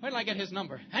 Wait till I get his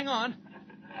number. Hang on.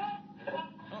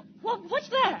 Oh. What's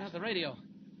that? That's the radio.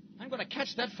 I'm going to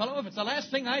catch that fellow if it's the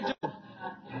last thing I do.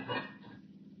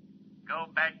 Go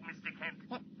back, Mr. Kent.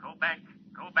 What? Go back.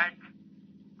 Go back.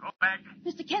 Go back.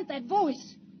 Mr. Kent, that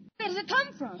voice. Where does it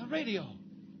come from? The radio.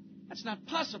 That's not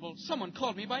possible. Someone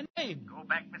called me by name. Go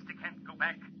back, Mr. Kent. Go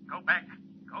back. Go back.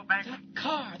 Go back. That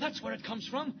car. That's where it comes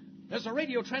from. There's a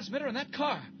radio transmitter in that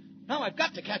car. Now I've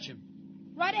got to catch him.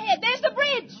 Right ahead. There's the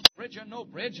bridge. Bridge or no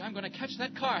bridge, I'm going to catch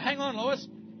that car. Hang on, Lois.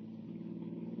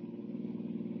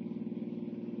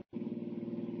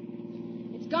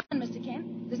 It's gone, Mr.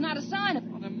 Kent. There's not a sign of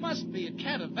it. Well, there must be. It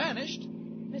can't have vanished.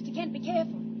 Mr. Kent, be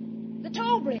careful. The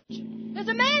toll bridge. There's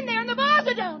a man there and the bars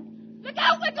are down. Look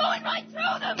out, we're going right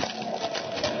through them.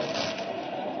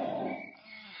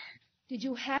 Did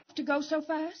you have to go so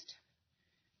fast?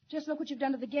 Just look what you've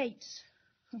done to the gates.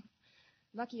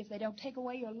 Lucky if they don't take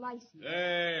away your license.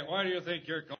 Hey, why do you think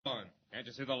you're going? Can't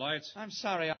you see the lights? I'm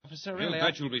sorry, officer. You Really,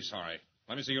 bet you'll be sorry.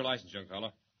 Let me see your license, young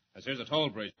fella. As here's a toll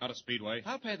bridge, not a speedway.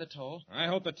 I'll pay the toll. I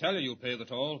hope to tell you you'll pay the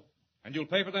toll. And you'll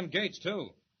pay for them gates, too.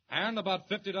 And about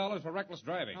 $50 for reckless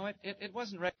driving. No, it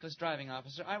wasn't reckless driving,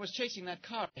 officer. I was chasing that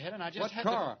car ahead, and I just had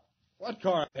car? What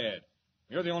car ahead?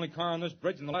 You're the only car on this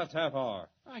bridge in the last half hour.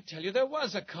 I tell you, there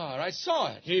was a car. I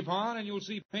saw it. Keep on, and you'll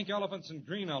see pink elephants and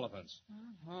green elephants.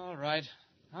 All right.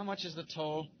 How much is the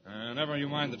toll? Never you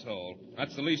mind the toll.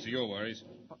 That's the least of your worries.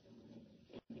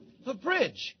 The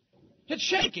bridge. It's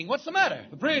shaking. What's the matter?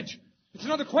 The bridge. It's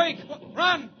another quake.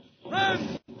 Run!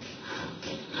 Run!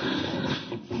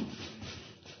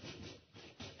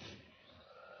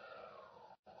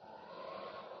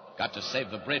 Got to save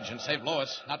the bridge and save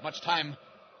Lois. Not much time.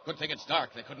 Good thing it's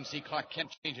dark. They couldn't see Clark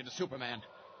Kent change into Superman.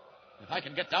 If I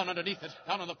can get down underneath it,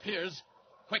 down on the piers.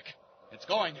 Quick. It's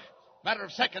going. Matter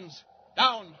of seconds.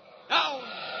 Down. Down.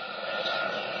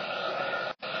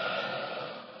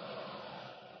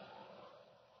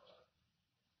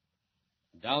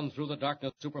 Down through the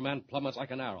darkness, Superman plummets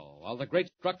like an arrow, while the great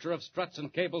structure of struts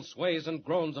and cables sways and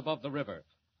groans above the river,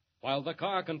 while the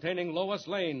car containing Lois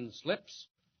Lane slips,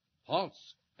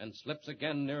 halts, and slips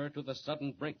again nearer to the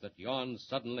sudden brink that yawns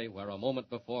suddenly where a moment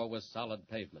before was solid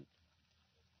pavement.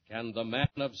 Can the man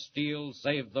of steel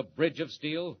save the bridge of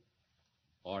steel?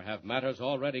 Or have matters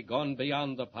already gone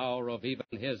beyond the power of even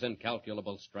his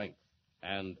incalculable strength?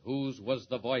 And whose was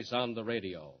the voice on the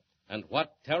radio? And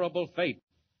what terrible fate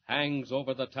hangs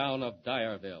over the town of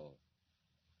Dyerville?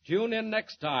 Tune in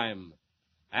next time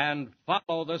and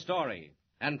follow the story.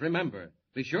 And remember,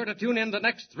 be sure to tune in the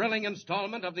next thrilling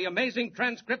installment of the amazing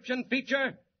transcription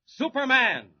feature,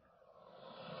 Superman.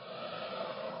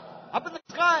 Up in the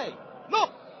sky!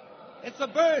 Look! It's a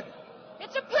bird!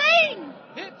 It's a plane!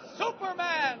 It's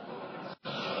Superman!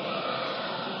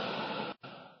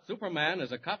 Superman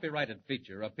is a copyrighted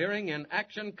feature appearing in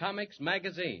Action Comics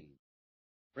magazine.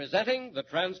 Presenting the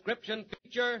transcription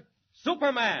feature,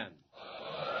 Superman.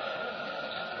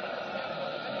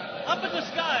 Up in the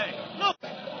sky! Look!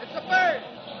 It's a bird!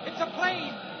 It's a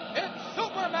plane! It's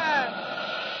Superman!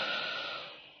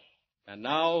 And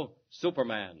now,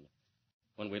 Superman.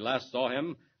 When we last saw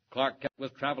him, Clark Kent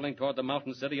was traveling toward the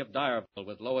mountain city of Dyerville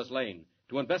with Lois Lane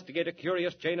to investigate a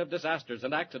curious chain of disasters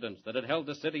and accidents that had held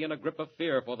the city in a grip of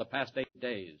fear for the past 8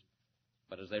 days.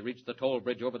 But as they reached the toll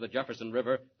bridge over the Jefferson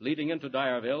River leading into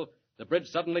Dyerville, the bridge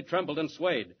suddenly trembled and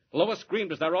swayed. Lois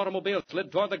screamed as their automobile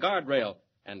slid toward the guardrail,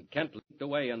 and Kent leaped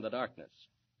away in the darkness.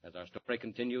 As our story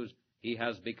continues, he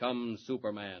has become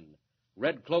Superman.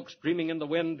 Red cloak streaming in the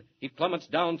wind, he plummets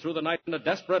down through the night in a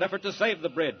desperate effort to save the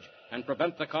bridge and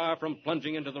prevent the car from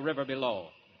plunging into the river below.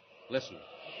 Listen.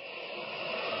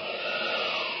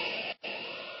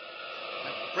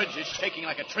 That bridge is shaking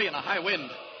like a tree in a high wind.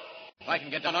 If I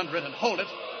can get down under it and hold it,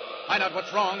 find out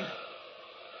what's wrong.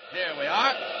 Here we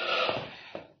are.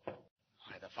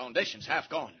 Why, the foundation's half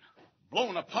gone.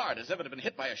 Blown apart as if it had been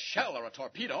hit by a shell or a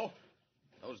torpedo.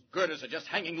 Those girders are just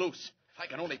hanging loose. If I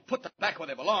can only put them back where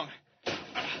they belong.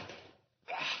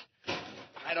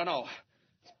 I don't know.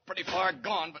 It's pretty far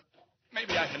gone, but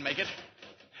maybe I can make it.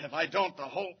 If I don't, the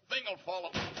whole thing will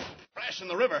fall crash in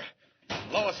the river.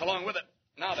 Lois along with it.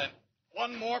 Now then,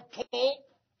 one more pull.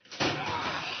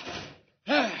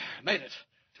 Made it.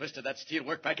 Twisted that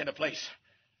steelwork back into place.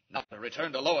 Now to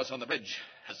return to Lois on the bridge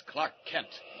as Clark Kent.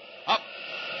 Up!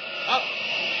 Up!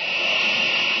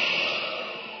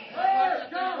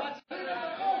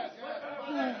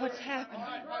 Oh, what's happened?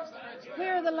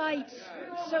 Where are the lights?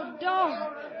 It's so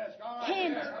dark.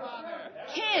 Kent.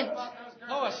 Kent.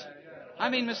 Lois. I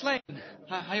mean, Miss Lane.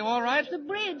 Are you all right? The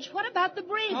bridge. What about the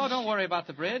bridge? Oh, don't worry about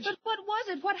the bridge. But what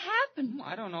was it? What happened?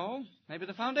 I don't know. Maybe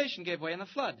the foundation gave way in the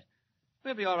flood.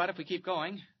 We'll be all right if we keep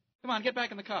going. Come on, get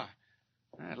back in the car.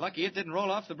 Lucky it didn't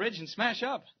roll off the bridge and smash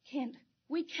up. Kent,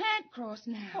 we can't cross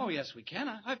now. Oh, yes, we can.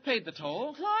 I've paid the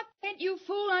toll. Clark Kent, you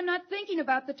fool. I'm not thinking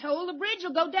about the toll. The bridge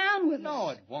will go down with us. No,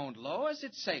 it won't, Lois.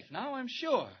 It's safe now, I'm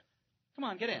sure. Come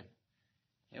on, get in.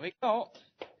 Here we go.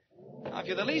 Now, if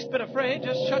you're the least bit afraid,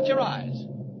 just shut your eyes.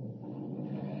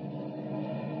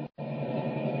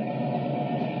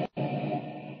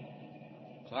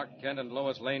 Clark Kent and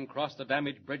Lois Lane cross the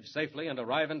damaged bridge safely and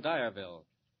arrive in Dyerville.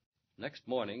 Next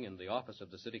morning, in the office of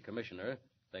the city commissioner,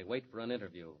 they wait for an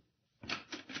interview.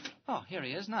 Oh, here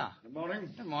he is now. Good morning.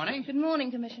 Good morning. Good morning,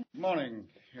 Commissioner. Good morning.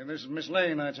 This is Miss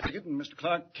Lane, I take it, and Mr.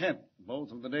 Clark Kent,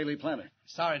 both of the Daily Planet.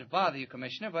 Sorry to bother you,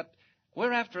 Commissioner, but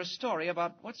we're after a story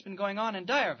about what's been going on in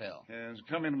Dyerville. Yes,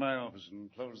 come into my office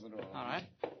and close the door. All right.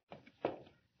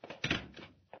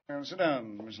 Sit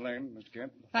down, Miss Lane, Mr.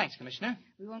 Kent. Thanks, Commissioner.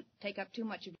 We won't take up too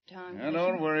much of your time. Now,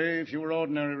 don't worry. If you were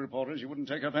ordinary reporters, you wouldn't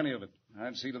take up any of it.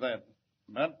 I'd see to that.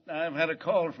 But I've had a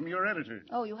call from your editor.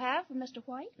 Oh, you have? From Mr.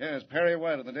 White? Yes, Perry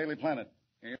White of the Daily Planet.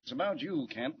 It's about you,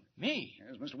 Kent. Me?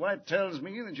 Yes, Mr. White tells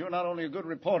me that you're not only a good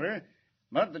reporter,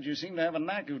 but that you seem to have a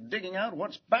knack of digging out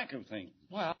what's back of things.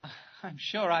 Well, I'm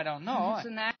sure I don't know. It's a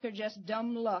knack or just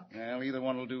dumb luck. Well, either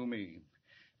one will do me.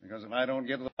 Because if I don't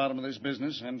get to the bottom of this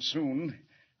business, and soon...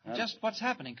 Just what's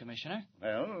happening, Commissioner?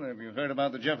 Well, have you heard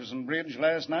about the Jefferson Bridge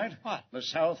last night? What? The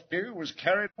South Pier was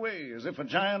carried away as if a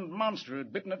giant monster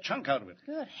had bitten a chunk out of it.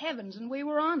 Good heavens, and we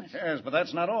were on it. Yes, but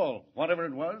that's not all. Whatever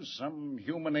it was, some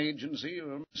human agency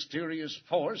or mysterious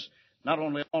force not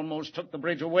only almost took the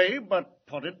bridge away, but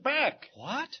put it back.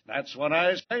 What? That's what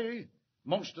I say.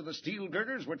 Most of the steel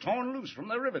girders were torn loose from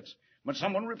their rivets, but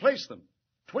someone replaced them,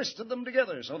 twisted them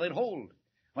together so they'd hold.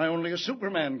 Why, only a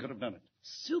Superman could have done it.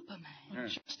 Superman?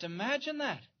 Yes. Just imagine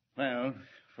that. Well,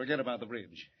 forget about the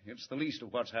bridge. It's the least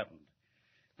of what's happened.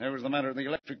 There was the matter of the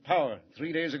electric power.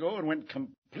 3 days ago, it went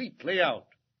completely out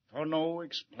for no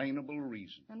explainable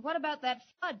reason. And what about that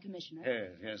flood, Commissioner?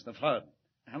 Yes, the flood.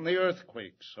 And the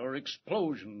earthquakes or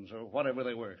explosions or whatever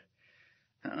they were.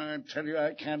 I tell you,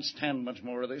 I can't stand much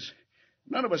more of this.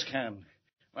 None of us can.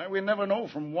 Why, we never know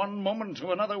from one moment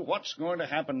to another what's going to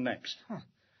happen next. Huh.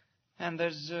 And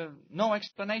there's no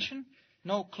explanation?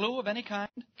 No clue of any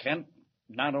kind? Kent,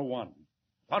 not a one.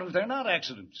 What if they're not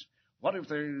accidents? What if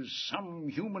there's some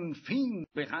human fiend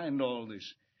behind all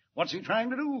this? What's he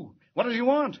trying to do? What does he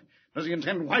want? Does he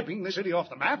intend wiping the city off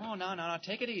the map? Oh, no.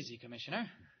 Take it easy, Commissioner.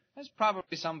 There's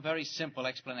probably some very simple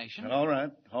explanation. All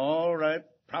right.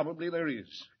 Probably there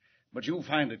is. But you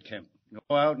find it, Kent.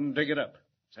 Go out and dig it up.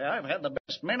 Say, I've had the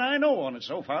best men I know on it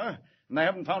so far, and they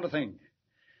haven't found a thing.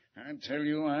 I tell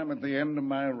you, I'm at the end of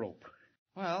my rope.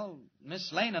 Well,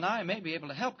 Miss Lane and I may be able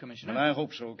to help, Commissioner. Well, I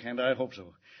hope so, Kent, I hope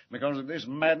so. Because if this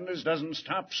madness doesn't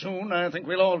stop soon, I think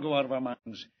we'll all go out of our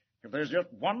minds. If there's just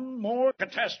one more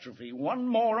catastrophe, one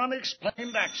more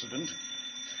unexplained accident...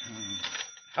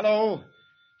 Hello?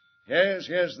 Yes,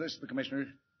 this is the Commissioner.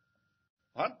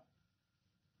 What?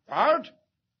 Bart?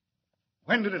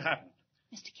 When did it happen?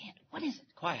 Mr. Kent, what is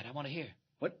it? Quiet, I want to hear.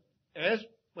 What? Yes?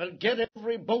 Well, get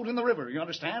every boat in the river, you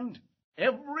understand?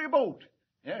 Every boat.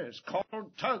 Yes, call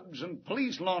tugs and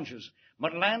police launches.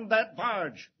 But land that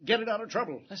barge. Get it out of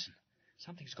trouble. Listen,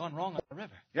 something's gone wrong on the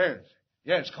river.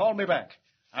 Yes, call me back.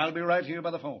 I'll be right here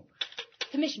by the phone.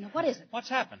 Commissioner, what is it? What's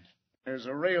happened? There's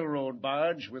a railroad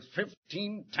barge with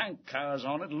 15 tank cars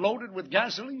on it loaded with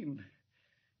gasoline.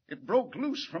 It broke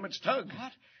loose from its tug.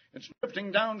 What? It's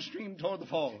drifting downstream toward the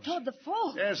falls. Toward the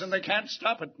falls? Yes, and they can't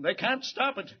stop it.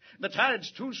 The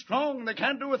tide's too strong. They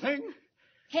can't do a thing.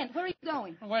 Kent, where are you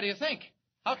going? Well, where do you think?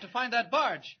 Out to find that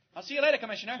barge. I'll see you later,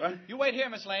 Commissioner. What? You wait here,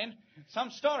 Miss Lane.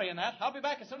 Some story in that. I'll be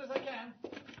back as soon as I can.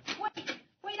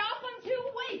 Wait, I'll come too.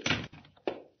 Wait.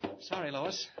 Sorry,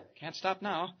 Lois. Can't stop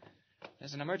now.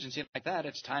 There's an emergency like that.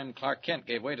 It's time Clark Kent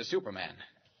gave way to Superman.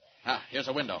 Here's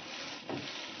a window.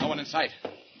 No one in sight.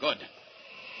 Good.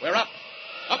 We're up.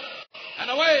 Up and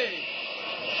away!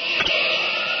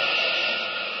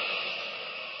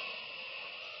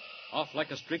 Off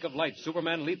like a streak of light,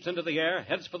 Superman leaps into the air,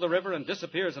 heads for the river, and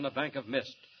disappears in a bank of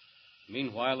mist.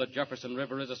 Meanwhile, the Jefferson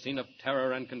River is a scene of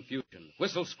terror and confusion.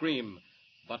 Whistles scream,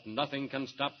 but nothing can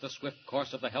stop the swift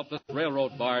course of the helpless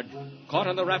railroad barge, caught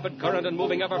in the rapid current and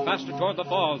moving ever faster toward the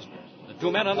falls. The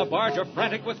two men on the barge are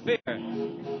frantic with fear.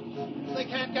 They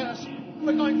can't get us.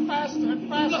 We're going faster and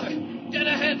faster. Look, dead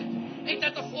ahead. Ain't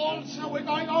that the falls? No, we're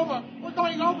going over. We're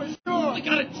going over, sure. We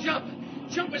gotta jump.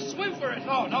 Jump and swim for it.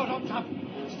 No, don't jump.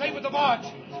 stay with the barge.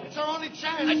 It's our only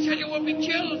chance. I tell you, we'll be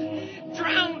killed.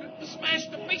 Drowned.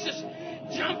 Smashed to pieces.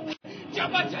 Jump.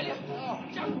 Jump, I tell you.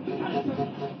 Jump.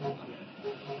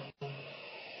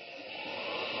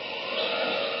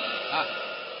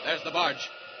 There's the barge.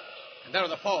 And there are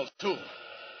the falls, too.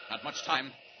 Not much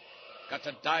time. Got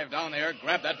to dive down there,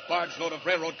 grab that barge load of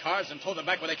railroad cars, and tow them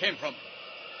back where they came from.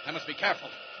 I must be careful.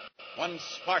 One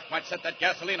spark might set that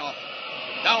gasoline off.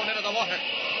 Down into the water.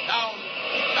 Down.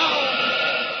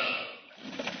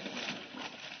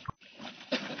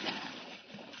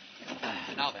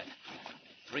 Now then.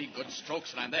 3 good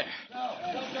strokes and I'm there.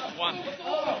 1, 2,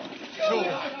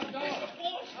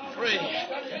 3.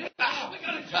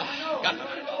 Got them.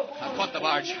 I've caught the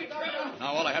barge.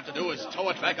 Now all I have to do is tow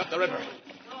it back up the river.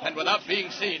 And without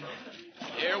being seen.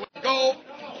 Here we go.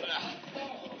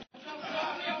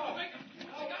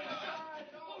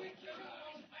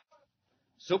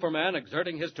 Superman,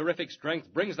 exerting his terrific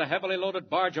strength, brings the heavily loaded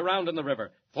barge around in the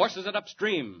river, forces it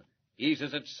upstream,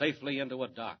 eases it safely into a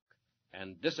dock,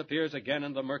 and disappears again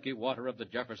in the murky water of the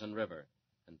Jefferson River.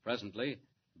 And presently,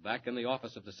 back in the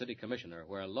office of the city commissioner,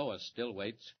 where Lois still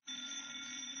waits.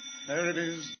 There it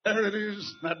is. There it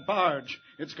is. That barge.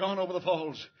 It's gone over the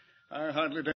falls. I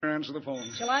hardly dare answer the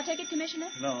phone. Shall I take it, Commissioner?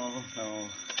 No.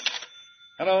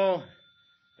 Hello?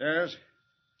 Yes?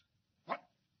 What?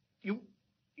 You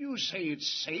say it's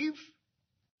safe?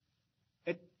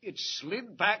 It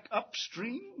slid back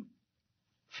upstream?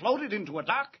 Floated into a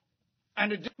dock?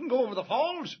 And it didn't go over the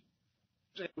falls?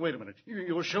 Wait a minute.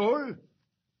 You're sure?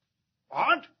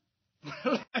 What?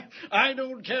 Well, I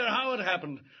don't care how it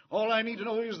happened. All I need to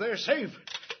know is they're safe.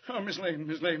 Oh, Miss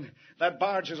Lane, that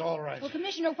barge is all right. Well,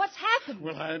 Commissioner, what's happened?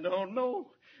 Well, I don't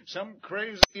know. Some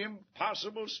crazy,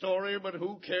 impossible story, but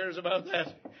who cares about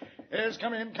that? Yes,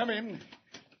 come in.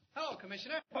 Hello,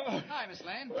 Commissioner. Oh. Hi, Miss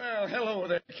Lane. Well, hello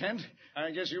there, Kent.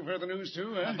 I guess you've heard the news,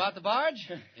 too, huh? About the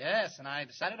barge? Yes, and I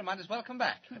decided I might as well come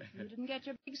back. You didn't get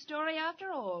your big story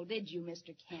after all, did you,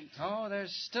 Mr. Kent? Oh,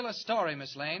 there's still a story,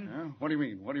 Miss Lane. What do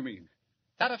you mean?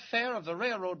 That affair of the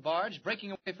railroad barge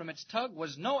breaking away from its tug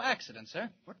was no accident, sir.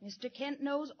 What? Mr. Kent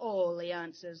knows all the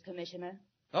answers, Commissioner.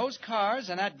 Those cars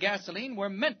and that gasoline were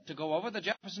meant to go over the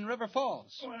Jefferson River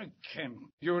Falls. Oh, Kent,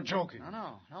 you're joking.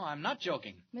 No, I'm not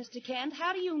joking. Mr. Kent,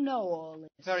 how do you know all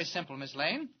this? Very simple, Miss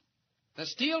Lane. The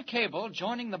steel cable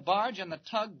joining the barge and the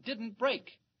tug didn't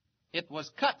break. It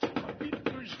was cut.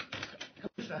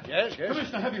 Commissioner. Yes?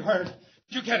 Commissioner, have you heard?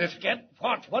 Did you get it? Get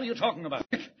what? What are you talking about?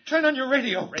 Turn on your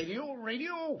radio.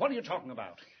 Radio? What are you talking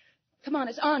about? Come on,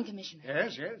 it's on, Commissioner.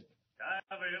 Yes.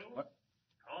 Dyerville. What?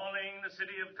 Calling the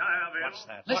city of Dyerville. What's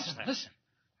that? Listen.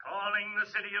 Calling the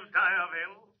city of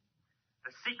Dyerville.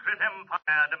 The secret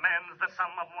empire demands the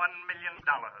sum of $1 million.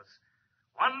 $1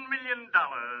 million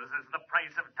is the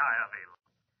price of Dyerville.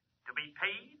 To be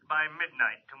paid by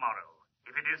midnight tomorrow.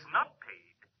 If it is not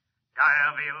paid,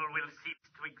 Dyerville will cease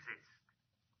to exist.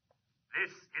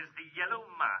 This is the Yellow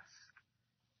Mask.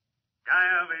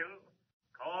 Dyerville,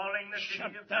 calling the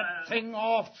city of Dyerville. Shut that thing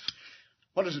off.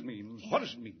 What does it mean?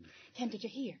 Kent, did you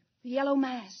hear? The Yellow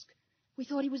Mask. We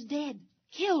thought he was dead.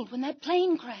 Killed when that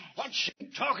plane crashed. What's she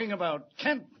talking about?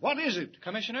 Kent, what is it?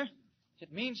 Commissioner,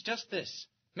 it means just this.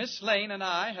 Miss Lane and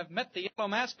I have met the Yellow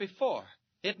Mask before.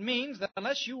 It means that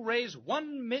unless you raise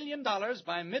 $1 million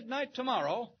by midnight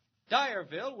tomorrow,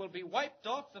 Dyerville will be wiped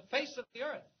off the face of the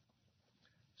earth.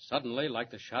 Suddenly,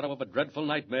 like the shadow of a dreadful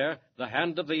nightmare, the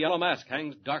hand of the Yellow Mask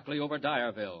hangs darkly over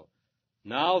Dyerville.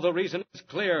 Now the reason is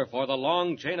clear for the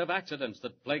long chain of accidents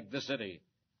that plagued the city.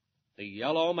 The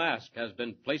Yellow Mask has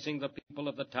been placing the people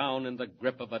of the town in the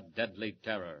grip of a deadly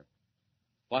terror.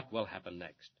 What will happen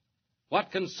next? What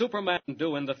can Superman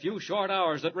do in the few short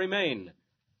hours that remain?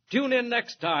 Tune in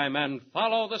next time and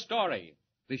follow the story.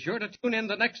 Be sure to tune in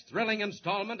the next thrilling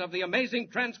installment of the amazing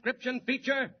transcription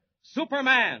feature,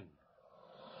 Superman.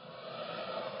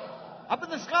 Up in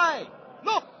the sky.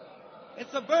 Look!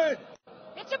 It's a bird.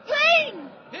 It's a plane!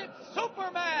 It's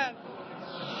Superman!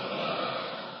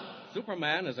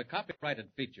 Superman is a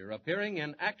copyrighted feature appearing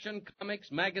in Action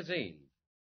Comics magazine.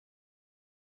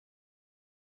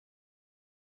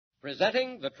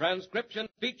 Presenting the transcription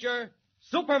feature,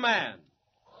 Superman.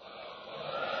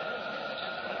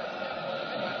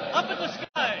 Up in the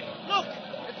sky. Look!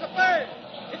 It's a bird!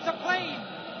 It's a plane!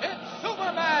 It's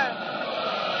Superman!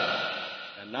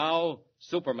 And now,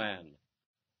 Superman.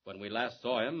 When we last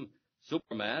saw him,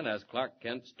 Superman, as Clark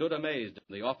Kent, stood amazed in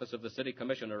the office of the city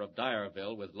commissioner of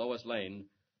Dyerville with Lois Lane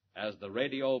as the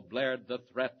radio blared the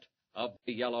threat of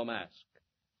the Yellow Mask.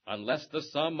 Unless the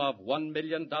sum of $1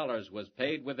 million was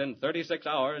paid within 36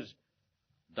 hours,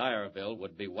 Dyerville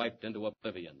would be wiped into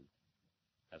oblivion.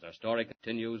 As our story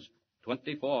continues,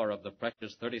 24 of the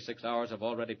precious 36 hours have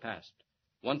already passed.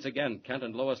 Once again, Kent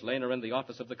and Lois Lane are in the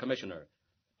office of the commissioner,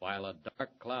 while a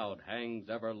dark cloud hangs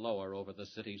ever lower over the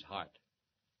city's heart.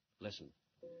 Listen.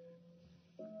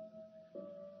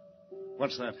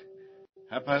 What's that?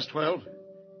 12:30?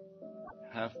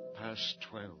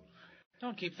 12:30.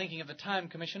 Don't keep thinking of the time,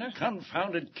 Commissioner.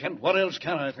 Confounded Kent, what else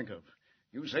can I think of?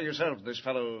 You say yourself this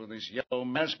fellow, this yellow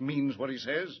mask, means what he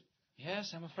says?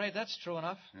 Yes, I'm afraid that's true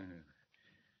enough.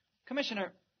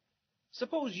 Commissioner,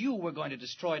 suppose you were going to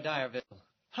destroy Dyerville.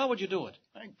 How would you do it?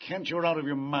 Kent, you're out of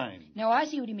your mind. No, I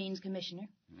see what he means, Commissioner.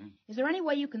 Is there any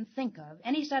way you can think of,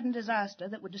 any sudden disaster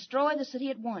that would destroy the city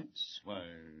at once? Why,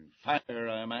 fire,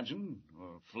 I imagine,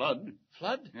 or flood.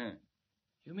 Flood? Yeah.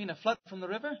 You mean a flood from the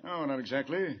river? No, not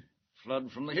exactly.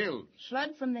 Flood from the hills.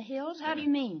 Flood from the hills? How do you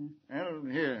mean? Well,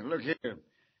 here, look here.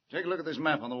 Take a look at this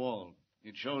map on the wall.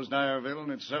 It shows Dyerville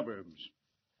and its suburbs.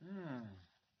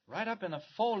 Right up in a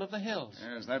fold of the hills.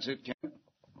 Yes, that's it, Kent.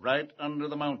 Right under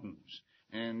the mountains.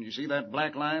 And you see that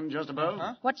black line just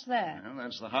above? What's that? Well,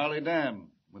 that's the Harley Dam,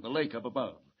 with the lake up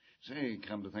above. Say,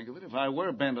 come to think of it, if I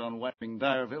were bent on wiping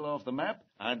Dyerville off the map,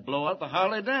 I'd blow out the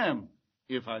Harley Dam,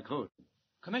 if I could.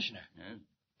 Commissioner, Yes?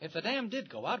 if the dam did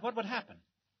go out, what would happen?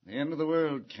 The end of the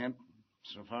world, Kent,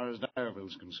 so far as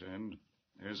Dyerville's concerned.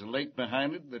 There's a lake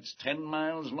behind it that's 10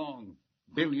 miles long.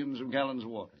 Billions of gallons of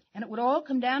water. And it would all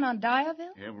come down on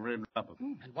Dyerville? Every drop of it.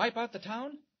 And wipe out the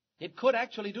town? It could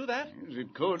actually do that? Yes,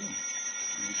 it could.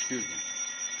 Excuse me.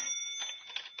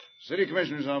 City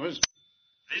Commissioner's office.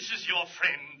 This is your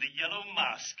friend, the Yellow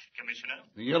Mask, Commissioner.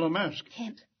 The Yellow Mask.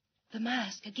 Kent, the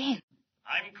mask again.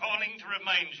 I'm calling to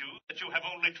remind you that you have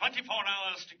only 24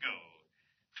 hours to go.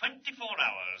 24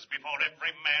 hours before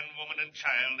every man, woman, and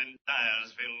child in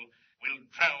Dyersville will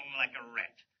drown like a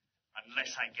rat.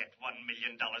 Unless I get $1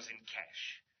 million in cash.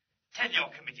 Tell your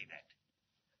committee that.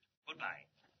 Goodbye.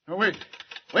 Oh, wait.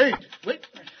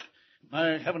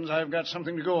 My heavens, I've got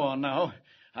something to go on now.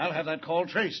 I'll have that call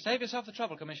traced. Save yourself the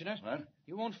trouble, Commissioner. What?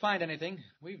 You won't find anything.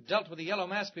 We've dealt with the Yellow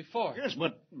Mask before. Yes,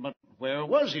 but where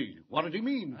was he? What did he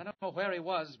mean? I don't know where he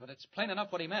was, but it's plain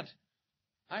enough what he meant.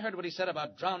 I heard what he said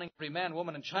about drowning every man,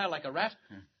 woman, and child like a rat.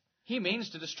 He means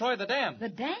to destroy the dam. The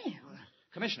dam?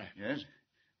 Commissioner. Yes?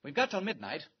 We've got till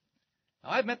midnight. Now,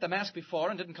 I've met the mask before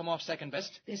and didn't come off second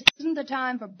best. This isn't the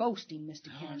time for boasting, Mr.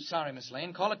 Kent. I'm sorry, Miss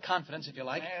Lane. Call it confidence if you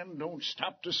like. And don't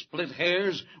stop to split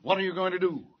hairs. What are you going to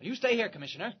do? You stay here,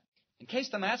 Commissioner, in case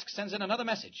the mask sends in another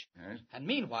message. Yes? And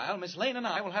meanwhile, Miss Lane and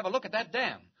I will have a look at that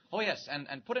dam. Oh, yes,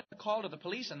 and put in a call to the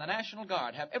police and the National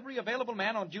Guard. Have every available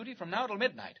man on duty from now till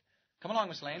midnight. Come along,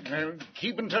 Miss Lane. Well,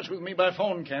 keep in touch with me by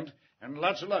phone, Kent, and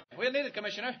lots of luck. We'll need it,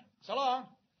 Commissioner. So long.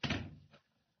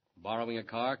 Borrowing a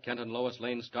car, Kent and Lois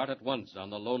Lane start at once on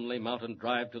the lonely mountain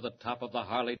drive to the top of the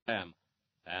Harley Dam.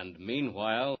 And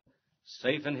meanwhile,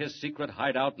 safe in his secret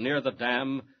hideout near the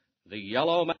dam, the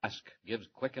Yellow Mask gives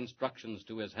quick instructions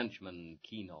to his henchman,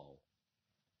 Keno.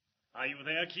 Are you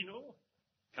there, Keno?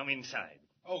 Come inside.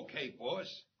 Okay,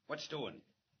 boss. What's doing?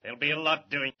 There'll be a lot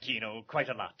doing, Keno, quite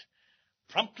a lot.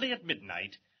 Promptly at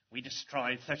midnight, we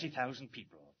destroy 30,000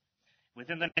 people.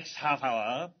 Within the next half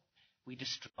hour, we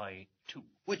destroy 2.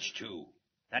 Which 2?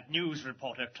 That news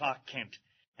reporter, Clark Kent,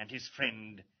 and his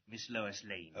friend, Miss Lois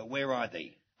Lane. Where are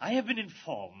they? I have been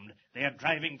informed they are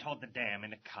driving toward the dam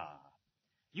in a car.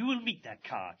 You will meet that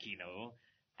car, Keno,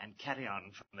 and carry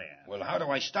on from there. Well, how do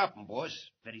I stop them, boss?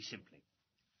 Very simply.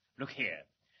 Look here.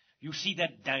 You see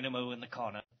that dynamo in the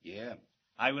corner? Yeah.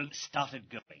 I will start it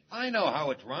going. I know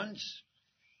how it runs.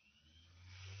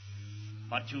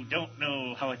 But you don't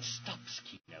know how it stops,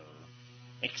 Keno,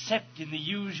 except in the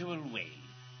usual way.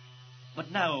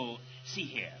 But now, see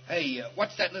here. Hey,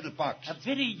 what's that little box? A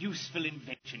very useful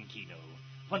invention, Keno.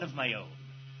 One of my own.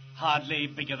 Hardly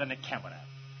bigger than a camera.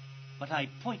 But I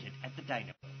point it at the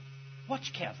dynamo.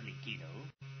 Watch carefully, Keno,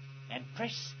 and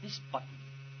press this button.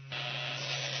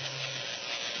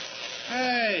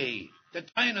 Hey, the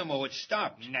dynamo, it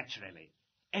stopped. Naturally.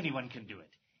 Anyone can do it.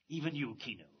 Even you,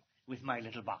 Keno, with my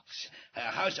little box.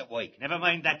 How's it work? Never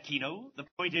mind that, Keno. The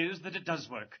point is that it does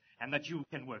work, and that you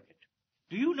can work it.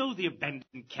 Do you know the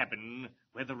abandoned cabin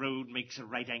where the road makes a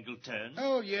right-angle turn?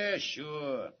 Oh, yeah,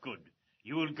 sure. Good.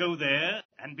 You will go there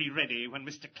and be ready when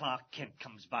Mr. Clark Kent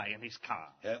comes by in his car.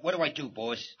 What do I do,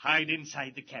 boss? Hide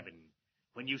inside the cabin.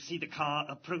 When you see the car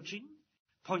approaching,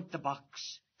 point the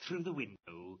box through the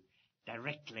window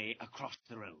directly across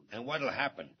the road. And what'll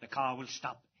happen? The car will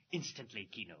stop instantly,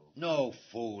 Keno. No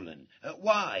fooling.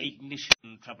 Why?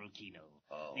 Ignition trouble, Keno.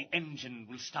 Oh. The engine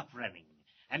will stop running.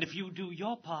 And if you do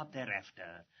your part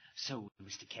thereafter, so will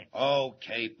Mr. Kent.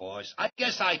 Okay, boss. I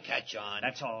guess I catch on.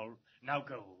 That's all. Now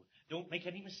go. Don't make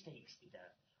any mistakes, Peter.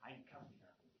 I'm counting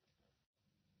on you.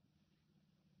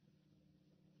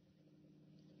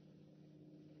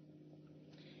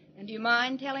 And do you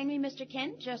mind telling me, Mr.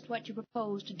 Kent, just what you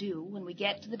propose to do when we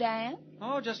get to the dam?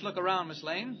 Oh, just look around, Miss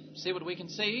Lane. See what we can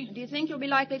see. And do you think you'll be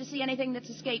likely to see anything that's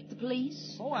escaped the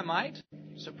police? Oh, I might.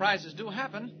 Surprises do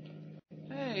happen.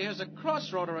 Hey, here's a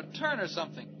crossroad or a turn or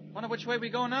something. Wonder which way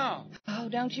we go now. Oh,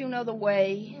 don't you know the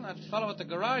way? Well, that fellow at the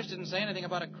garage didn't say anything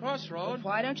about a crossroad.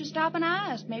 Well, why don't you stop and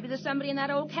ask? Maybe there's somebody in that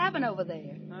old cabin over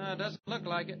there. Doesn't look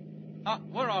like it. Oh,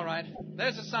 we're all right.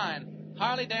 There's a sign.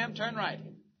 Harley Dam, turn right.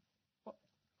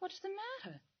 What's the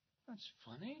matter? That's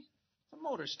funny. The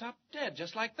motor stopped dead,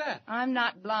 just like that. I'm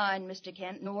not blind, Mr.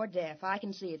 Kent, nor deaf. I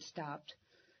can see it stopped.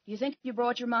 You think if you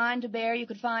brought your mind to bear, you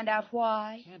could find out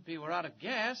why? Can't be we're out of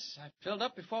gas. I filled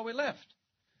up before we left.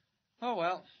 Oh,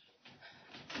 well.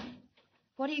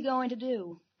 What are you going to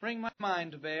do? Bring my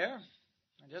mind to bear.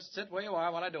 And just sit where you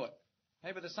are while I do it.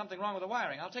 Maybe there's something wrong with the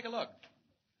wiring. I'll take a look.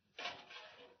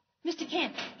 Mr.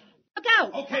 Kent, look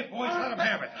out! Okay, boys, let him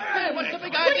have it. Hey, what's the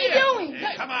big What idea? are you doing?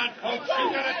 Hey, come on, folks.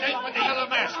 You got a date with the yellow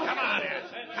mask. Come on here.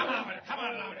 Come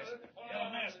on, Lotus.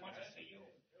 Yellow mask wants to see you.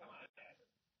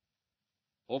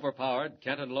 Overpowered,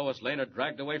 Kent and Lois Lane are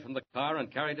dragged away from the car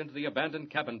and carried into the abandoned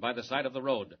cabin by the side of the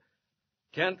road.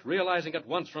 Kent, realizing at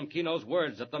once from Kino's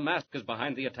words that the mask is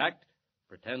behind the attack,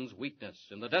 pretends weakness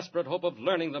in the desperate hope of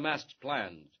learning the mask's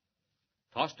plans.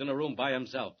 Tossed in a room by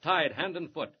himself, tied hand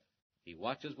and foot, he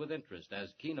watches with interest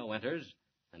as Kino enters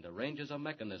and arranges a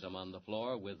mechanism on the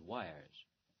floor with wires.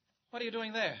 What are you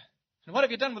doing there? And what have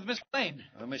you done with Miss Lane?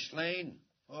 Miss Lane?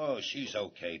 Oh, she's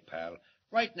okay, pal.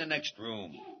 Right in the next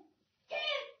room.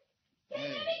 Let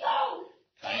me go!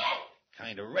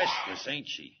 Kind of restless, ain't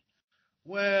she?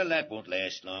 Well, that won't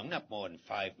last long. Not more than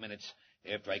 5 minutes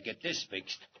after I get this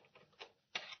fixed.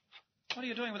 What are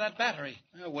you doing with that battery?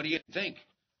 What do you think?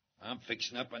 I'm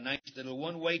fixing up a nice little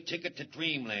one-way ticket to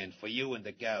dreamland for you and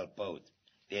the gal both.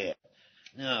 There.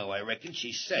 Now, I reckon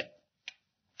she's set.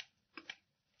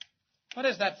 What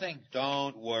is that thing?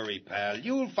 Don't worry, pal.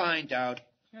 You'll find out.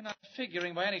 You're not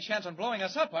figuring by any chance on blowing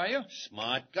us up, are you?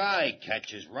 Smart guy.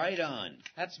 Catches right on.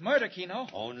 That's murder, Kino.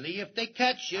 Only if they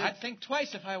catch you. I'd think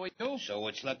twice if I were you. So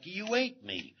it's lucky you ain't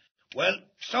me. Well,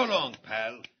 so long,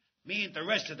 pal. Me and the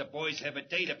rest of the boys have a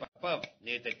date up above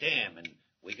near the dam, and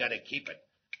we gotta keep it.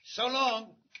 So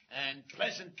long, and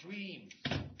pleasant dreams.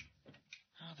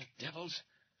 Oh, the devils.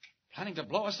 Planning to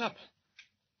blow us up.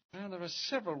 Well, there are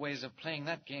several ways of playing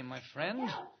that game, my friend.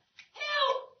 Help!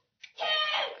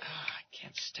 I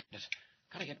can't stand it.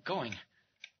 Gotta get going. I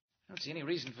don't see any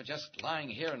reason for just lying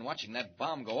here and watching that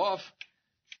bomb go off.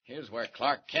 Here's where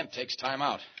Clark Kent takes time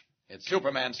out. It's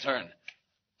Superman's turn.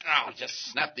 I'll just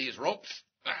snap these ropes.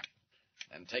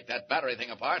 And take that battery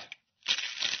thing apart.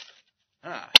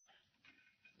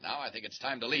 Now I think it's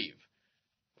time to leave.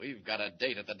 We've got a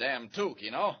date at the dam, too,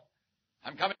 Kino.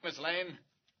 I'm coming, Miss Lane.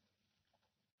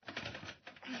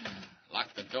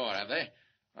 Locked the door, have they?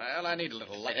 Well, I need a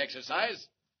little light exercise.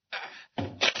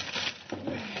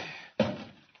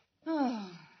 Oh,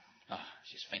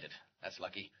 She's fainted. That's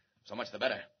lucky. So much the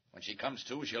better. When she comes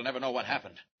to, she'll never know what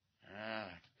happened.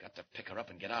 I've got to pick her up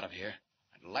and get out of here.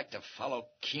 I'd like to follow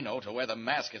Kino to where the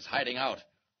mask is hiding out.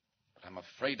 But I'm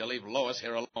afraid to leave Lois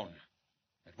here alone.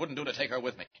 It wouldn't do to take her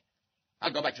with me.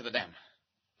 I'll go back to the dam.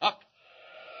 Up,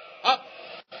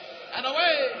 and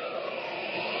away!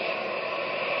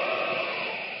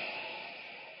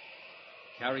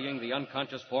 Carrying the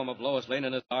unconscious form of Lois Lane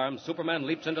in his arms, Superman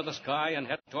leaps into the sky and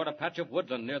heads toward a patch of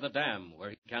woodland near the dam, where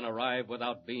he can arrive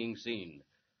without being seen.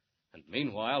 And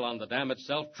meanwhile, on the dam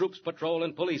itself, troops patrol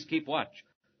and police keep watch.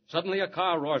 Suddenly, a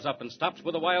car roars up and stops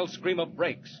with a wild scream of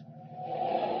brakes.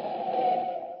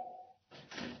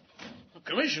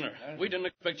 Commissioner, we didn't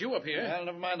expect you up here. Well,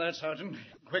 never mind that, Sergeant.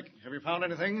 Quick, have you found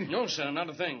anything? No, sir, not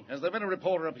a thing. Has there been a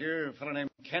reporter up here, a fellow named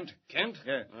Kent? Kent?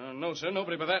 Yeah. No, sir,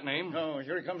 nobody by that name. Oh,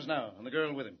 here he comes now, and the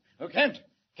girl with him. Oh, Kent!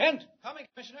 Kent! Coming,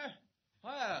 Commissioner.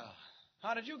 Well,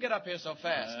 how did you get up here so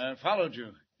fast? I followed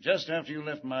you. Just after you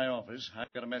left my office, I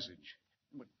got a message.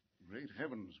 But, great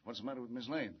heavens, what's the matter with Miss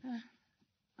Lane?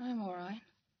 I'm all right.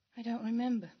 I don't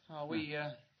remember. Oh,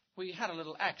 we had a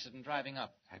little accident driving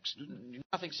up. Accident?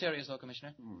 Nothing serious, though,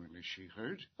 Commissioner. Oh, is she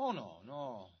hurt? Oh,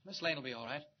 no. Miss Lane will be all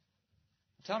right.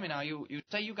 Tell me now, you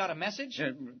say you got a message?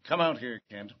 Yeah, come out here,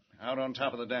 Kent. Out on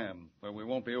top of the dam, where we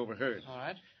won't be overheard. All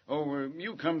right. Oh,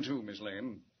 you come too, Miss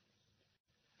Lane.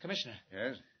 Commissioner.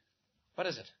 Yes? What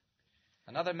is it?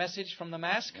 Another message from the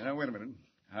mask? Now, wait a minute.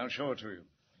 I'll show it to you.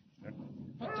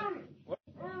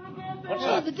 What's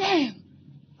that? The dam.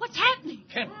 What's happening?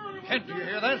 Kent, do you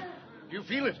hear that? Do you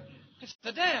feel it? It's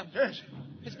the dam. Yes.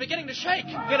 It's beginning to shake.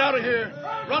 Get out of here.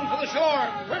 Run for the shore.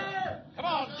 Quick. Come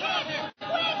on, get out here.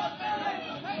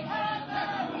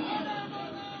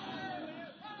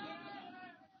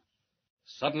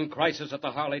 Sudden crisis at the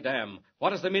Harley Dam.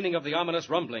 What is the meaning of the ominous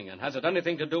rumbling, and has it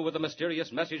anything to do with the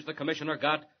mysterious message the commissioner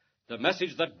got? The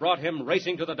message that brought him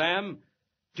racing to the dam?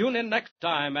 Tune in next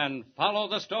time and follow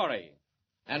the story.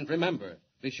 And remember,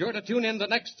 be sure to tune in the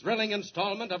next thrilling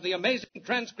installment of the amazing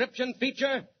transcription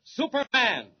feature,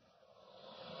 Superman.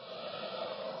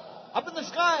 Up in the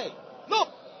sky! Look!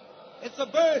 It's a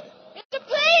bird! It's a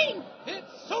plane!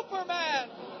 It's Superman!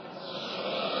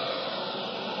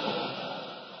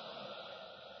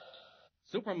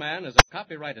 Superman is a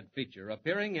copyrighted feature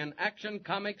appearing in Action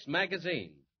Comics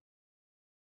magazine.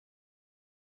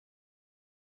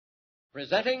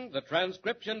 Presenting the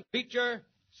transcription feature,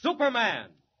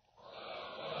 Superman.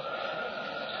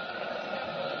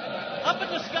 Up in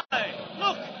the sky!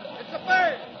 Look! It's a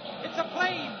bird! It's a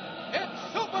plane!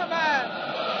 It's Superman!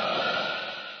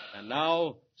 And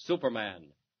now,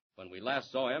 Superman. When we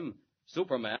last saw him,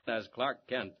 Superman, as Clark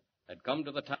Kent, had come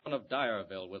to the town of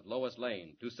Dyerville with Lois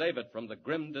Lane to save it from the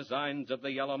grim designs of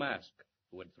the Yellow Mask,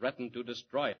 who had threatened to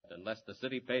destroy it unless the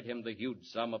city paid him the huge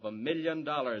sum of $1 million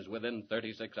within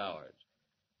 36 hours.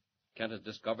 Kent has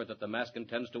discovered that the mask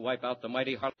intends to wipe out the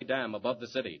mighty Harley Dam above the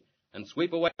city and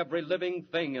sweep away every living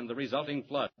thing in the resulting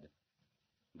flood.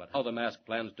 But how the mask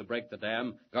plans to break the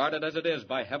dam, guarded as it is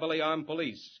by heavily armed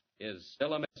police, is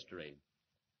still a mystery.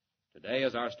 Today,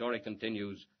 as our story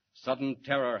continues, sudden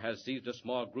terror has seized a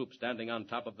small group standing on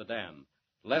top of the dam.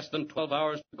 Less than 12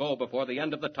 hours to go before the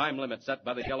end of the time limit set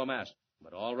by the Yellow Mask.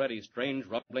 But already strange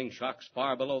rumbling shocks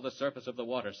far below the surface of the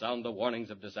water sound the warnings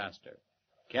of disaster.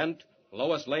 Kent,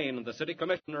 Lois Lane, and the city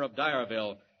commissioner of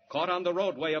Dyerville, caught on the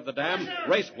roadway of the dam,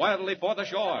 race wildly for the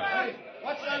shore. Hey,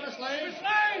 watch that, Miss Lane. Miss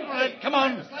Lane! All right, come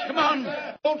on, come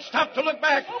on. Don't stop to look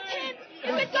back. Oh, Kent,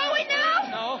 is it going now?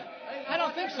 No, I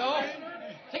don't think so.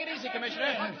 Take it easy,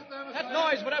 Commissioner. That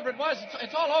noise, whatever it was,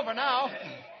 it's all over now.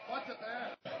 What's it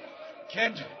there?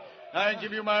 Kent, I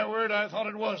give you my word, I thought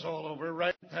it was all over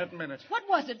right at that minute. What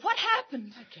was it? What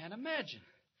happened? I can't imagine.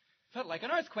 Felt like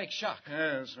an earthquake shock.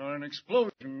 Yes, or an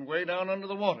explosion way down under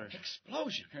the water.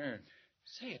 Explosion? Yeah.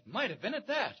 Say, it might have been at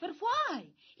that. But why?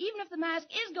 Even if the mask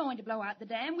is going to blow out the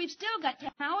dam, we've still got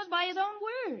 10 hours by his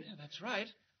own word. Yeah, that's right.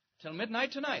 Till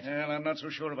midnight tonight. Well, I'm not so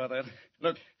sure about that.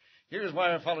 Look, here's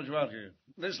why I followed you out here.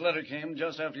 This letter came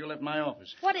just after you left my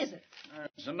office. What is it?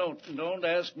 It's a note. Don't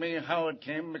ask me how it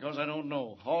came, because I don't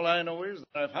know. All I know is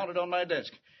that I found it on my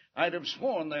desk. I'd have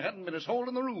sworn there hadn't been a soul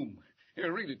in the room.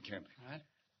 Here, read it, Kent. All right.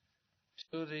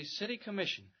 To the city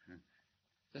commission.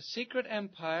 The secret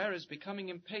empire is becoming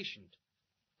impatient.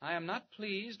 I am not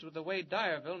pleased with the way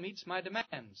Dyerville meets my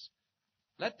demands.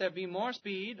 Let there be more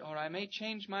speed, or I may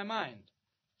change my mind.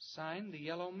 Signed, the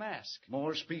Yellow Mask.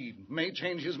 More speed. May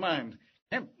change his mind.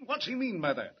 Kent, what's he mean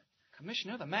by that?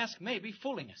 Commissioner, the mask may be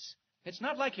fooling us. It's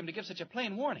not like him to give such a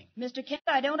plain warning. Mr. Kent,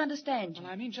 I don't understand you.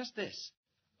 Well, I mean just this.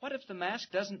 What if the mask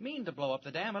doesn't mean to blow up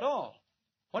the dam at all?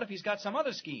 What if he's got some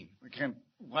other scheme? Kent,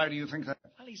 why do you think that?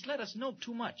 Well, he's let us know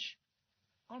too much.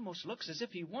 Almost looks as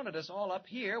if he wanted us all up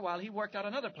here while he worked out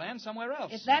another plan somewhere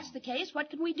else. If that's the case, what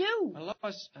can we do? Well,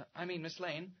 Lois, Miss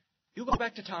Lane, you go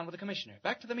back to town with the commissioner,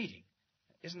 back to the meeting.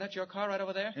 Isn't that your car right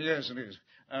over there? Yes, it is.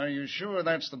 Are you sure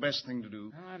that's the best thing to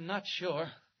do? I'm not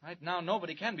sure. Right now,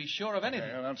 nobody can be sure of anything.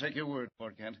 Well, I'll take your word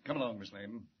for it, Kent. Come along, Miss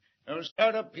Lane. Now,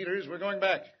 start up, Peters. We're going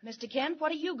back. Mr. Kent,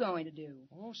 what are you going to do?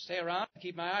 Oh, stay around,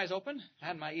 keep my eyes open,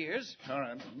 and my ears. All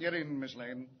right. Get in, Miss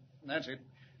Lane. That's it.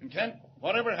 And, Kent,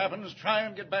 whatever happens, try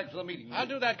and get back to the meeting. I'll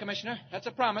do that, Commissioner. That's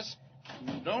a promise.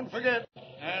 Don't forget.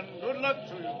 And good luck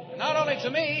to you. Not only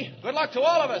to me, good luck to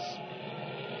all of us.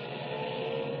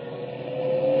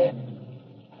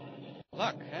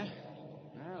 Luck, huh?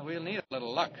 Well, we'll need a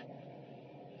little luck.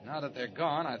 Now that they're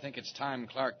gone, I think it's time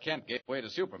Clark Kent gave way to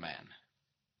Superman.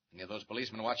 Any of those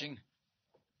policemen watching?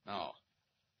 No.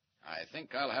 I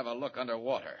think I'll have a look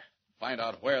underwater. Find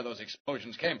out where those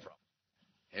explosions came from.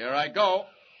 Here I go.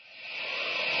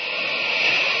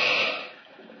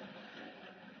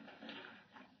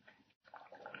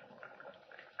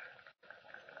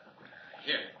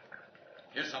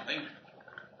 Here's something.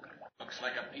 Looks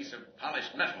like a piece of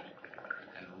polished metal.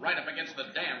 And right up against the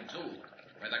dam, too,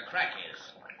 where the crack is.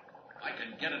 I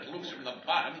can get it loose from the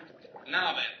bottom.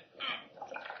 Now then.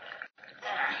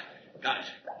 Got it.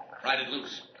 Pried it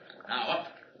loose. Now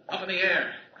up in the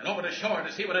air, and over to shore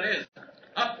to see what it is.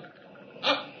 Up.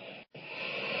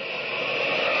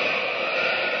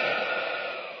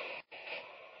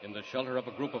 In the shelter of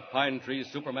a group of pine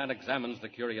trees, Superman examines the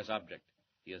curious object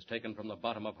he has taken from the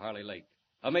bottom of Harley Lake.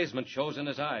 Amazement shows in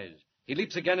his eyes. He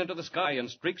leaps again into the sky and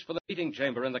streaks for the meeting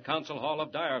chamber in the council hall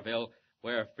of Dyerville,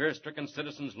 where fear-stricken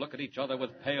citizens look at each other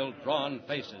with pale, drawn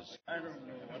faces. I don't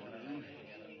know what to do.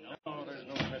 No, there's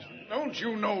no question Don't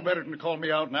you know better than to call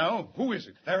me out now? Who is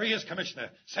it? There he is, Commissioner.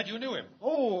 Said you knew him.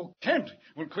 Oh, Kent.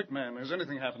 Well, quick, man. Has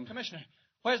anything happened? Commissioner,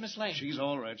 where's Miss Lane? She's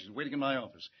all right. She's waiting in my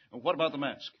office. And what about the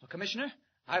mask? Well, Commissioner,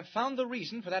 I've found the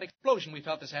reason for that explosion we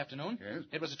felt this afternoon. Yes?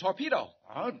 It was a torpedo.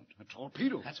 A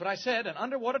torpedo? That's what I said. An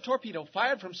underwater torpedo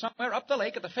fired from somewhere up the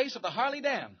lake at the face of the Harley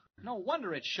Dam. No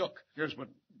wonder it shook. Yes,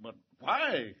 but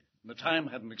why? The time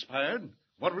hadn't expired.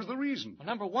 What was the reason? Well,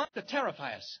 number one, to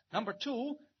terrify us. Number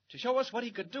two, to show us what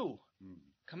he could do.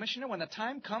 Commissioner, when the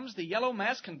time comes, the yellow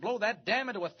mask can blow that dam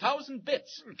into 1,000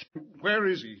 bits. Where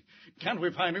is he? Can't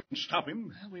we find him and stop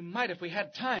him? Well, we might if we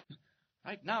had time.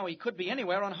 Right now, he could be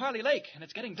anywhere on Harley Lake, and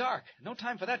it's getting dark. No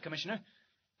time for that, Commissioner.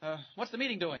 What's the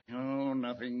meeting doing? Oh,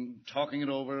 nothing. Talking it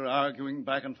over, arguing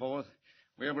back and forth.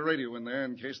 We have a radio in there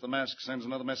in case the mask sends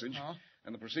another message. Oh.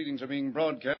 And the proceedings are being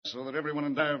broadcast so that everyone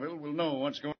in Dyerville will know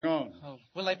what's going on. Well,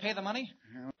 will they pay the money?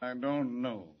 Well, I don't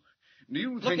know. Do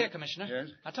you think... Look here, Commissioner. Yes?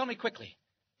 Now, tell me quickly.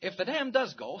 If the dam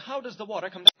does go, how does the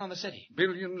water come down on the city?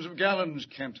 Billions of gallons,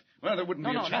 Kent. Well, there wouldn't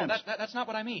be a chance. No, that's not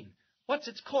what I mean. What's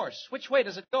its course? Which way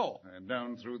does it go?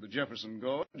 Down through the Jefferson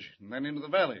Gorge and then into the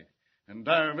valley. And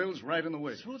Dyerville's right in the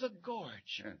way. Through the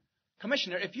gorge? Yeah.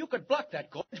 Commissioner, if you could block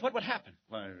that gorge, what would happen?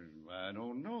 Why, I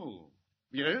don't know.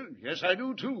 Yes, I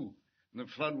do, too. The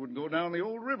flood would go down the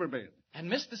old riverbed. And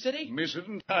miss the city? Miss it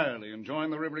entirely and join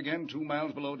the river again 2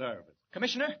 miles below Dyerville.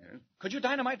 Commissioner, could you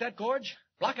dynamite that gorge?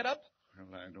 Block it up?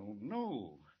 Well, I don't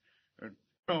know.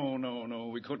 No,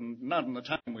 we couldn't. Not in the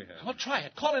time we have. Well, try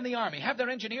it. Call in the Army. Have their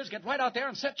engineers get right out there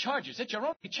and set charges. It's your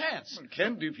only chance. Well,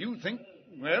 Kent, if you think...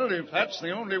 Well, if that's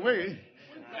the only way...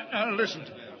 Now, listen.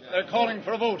 They're calling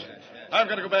for a vote. I've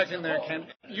got to go back in there, Kent.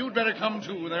 You'd better come,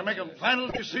 too. They'll make a final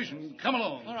decision. Come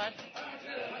along. All right.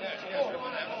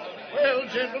 Well,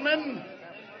 gentlemen,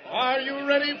 are you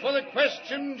ready for the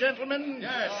question, gentlemen?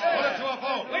 Yes. Put it to a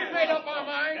vote. We've made up our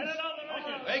minds.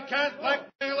 They can't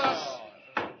blackmail us.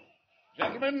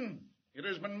 Gentlemen, it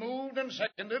has been moved and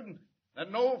seconded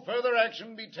that no further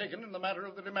action be taken in the matter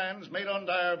of the demands made on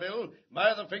Dyerville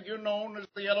by the figure known as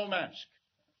the Yellow Mask.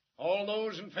 All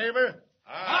those in favor?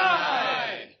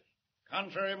 Aye.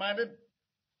 Contrary-minded?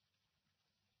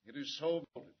 It is so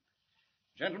voted.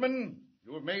 Gentlemen,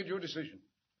 you have made your decision,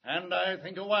 and I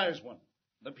think a wise one.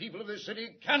 The people of this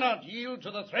city cannot yield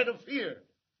to the threat of fear.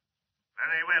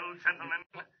 Very well, gentlemen.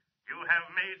 You have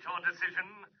made your decision,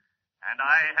 and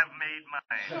I have made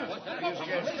mine.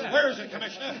 Where is it,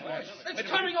 Commissioner? It's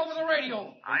coming over the radio.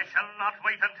 I shall not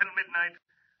wait until midnight.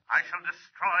 I shall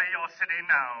destroy your city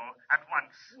now, at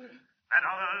once, that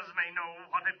others may know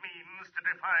what it means to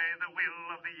defy the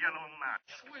will of the Yellow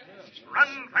Mask.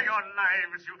 Run for your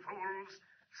lives, you fools.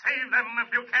 Save them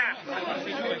if you can.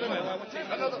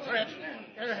 Another threat.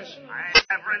 Yes. I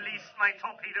have released my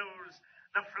torpedoes.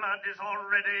 The flood is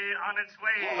already on its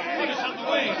way.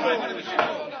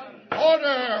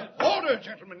 Order,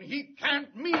 gentlemen. He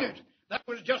can't mean it. That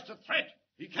was just a threat.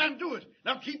 He can't do it.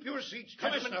 Now keep your seats,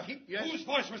 Commissioner. Yes? Whose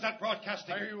voice was that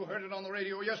broadcasting? You heard it on the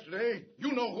radio yesterday.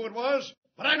 You know who it was,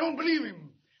 but I don't believe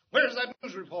him. Where's that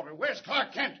news reporter? Where's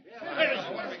Clark Kent? Where is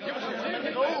he? Give us a minute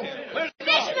to go. Where's the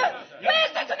Commissioner!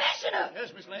 Where's the commissioner?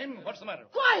 Yes, Miss Lane, what's the matter?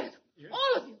 Quiet!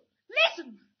 All of you.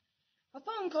 Listen! A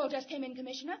phone call just came in,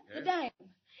 Commissioner. Yes? The dam.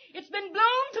 It's been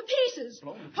blown to pieces.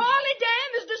 Harley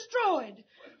Dam is destroyed.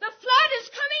 The flood is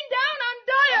coming down on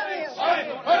Dyerville.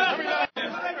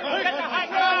 Get the high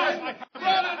ground!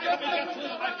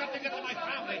 I've got to get to my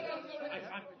family.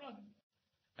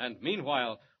 And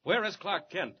meanwhile, where is Clark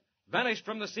Kent? Vanished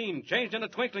from the scene, changed in a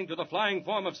twinkling to the flying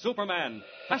form of Superman.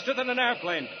 Faster than an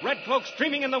airplane, red cloak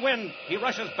streaming in the wind, he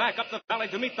rushes back up the valley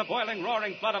to meet the boiling,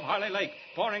 roaring flood of Harley Lake,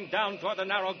 pouring down toward the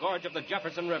narrow gorge of the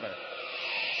Jefferson River.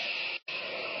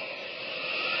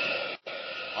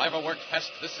 If I ever work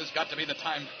fast, this has got to be the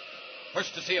time.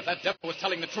 First to see if that devil was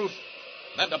telling the truth,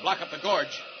 then to block up the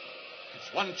gorge.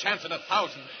 It's one chance in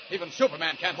 1,000. Even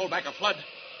Superman can't hold back a flood.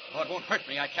 Oh, it won't hurt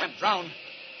me. I can't drown.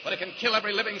 But it can kill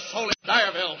every living soul in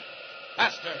Dyerville.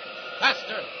 Faster!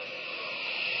 Faster!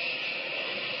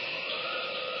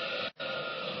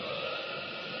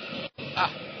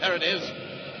 Ah, there it is.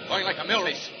 Going like a mill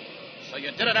race. So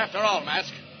you did it after all,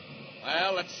 Mask.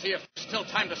 Well, let's see if there's still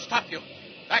time to stop you.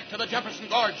 Back to the Jefferson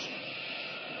Gorge.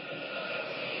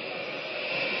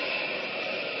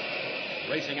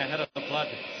 Racing ahead of the flood,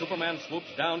 Superman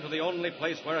swoops down to the only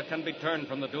place where it can be turned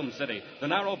from the doomed city, the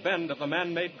narrow bend of the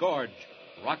man-made gorge.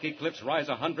 Rocky cliffs rise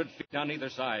 100 feet on either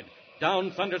side.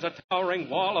 Down thunders a towering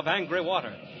wall of angry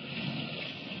water.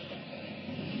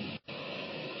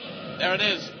 There it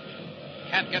is.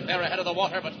 Can't get there ahead of the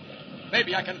water, but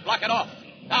maybe I can block it off.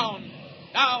 Down!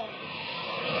 Down!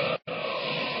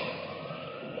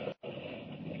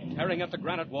 tearing at the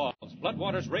granite walls.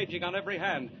 Floodwaters raging on every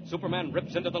hand. Superman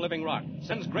rips into the living rock,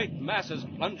 sends great masses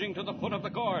plunging to the foot of the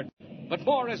gorge. But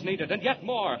more is needed, and yet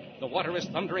more. The water is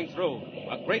thundering through.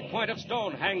 A great point of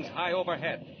stone hangs high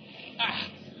overhead.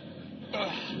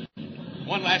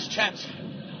 One last chance.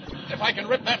 If I can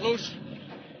rip that loose,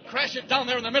 crash it down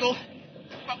there in the middle.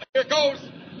 Here goes.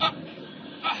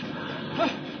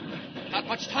 Not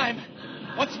much time.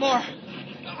 Once more.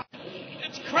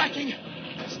 It's cracking.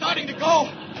 Starting to go.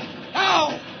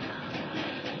 Now!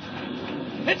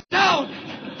 It's down!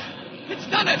 It's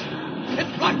done it!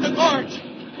 It's blocked the gorge!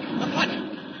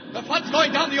 The flood's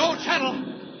going down the old channel.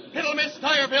 It'll miss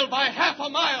Dyerville by half a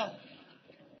mile.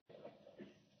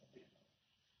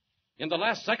 In the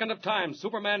last second of time,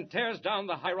 Superman tears down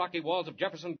the high rocky walls of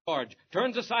Jefferson Gorge,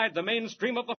 turns aside the main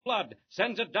stream of the flood,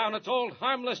 sends it down its old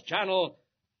harmless channel,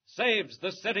 saves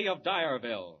the city of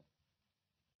Dyerville.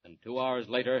 And 2 hours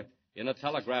later, in a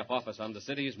telegraph office on the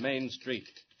city's main street.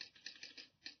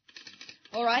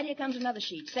 All right, here comes another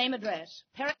sheet. Same address.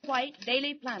 Perry White,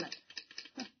 Daily Planet.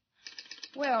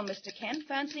 Well, Mr. Kent,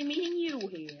 fancy meeting you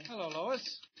here. Hello,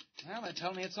 Lois. Well, they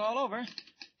tell me it's all over.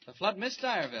 The flood missed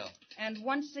Dyerville. And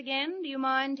once again, do you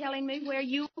mind telling me where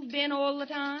you've been all the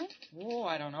time? Oh,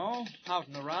 I don't know. Out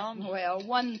and around. Well,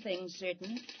 one thing's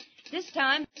certain. This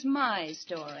time it's my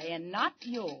story and not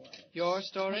yours. Your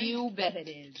story? You bet it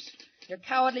is. Your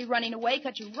cowardly running away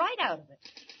cut you right out of it.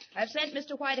 I've sent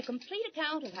Mr. White a complete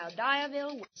account of how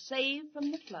Dyerville was saved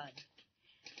from the flood.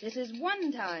 This is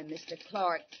one time, Mr.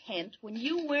 Clark Kent, when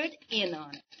you weren't in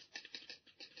on it.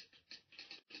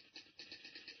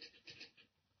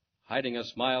 Hiding a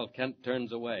smile, Kent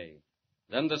turns away.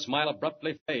 Then the smile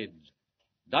abruptly fades.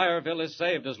 Dyerville is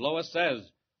saved, as Lois says.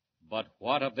 But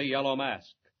what of the yellow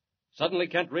mask? Suddenly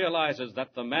Kent realizes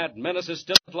that the mad menace is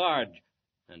still at large,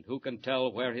 and who can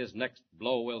tell where his next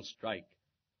blow will strike.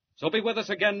 So be with us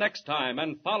again next time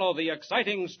and follow the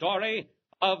exciting story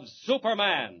of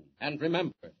Superman. And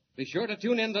remember, be sure to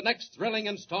tune in the next thrilling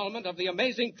installment of the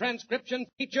amazing transcription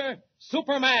feature,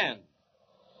 Superman.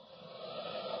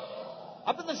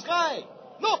 Up in the sky.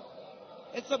 Look!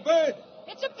 It's a bird.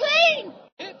 It's a plane!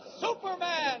 It's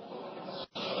Superman!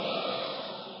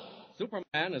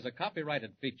 Superman is a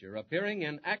copyrighted feature appearing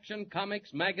in Action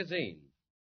Comics magazine.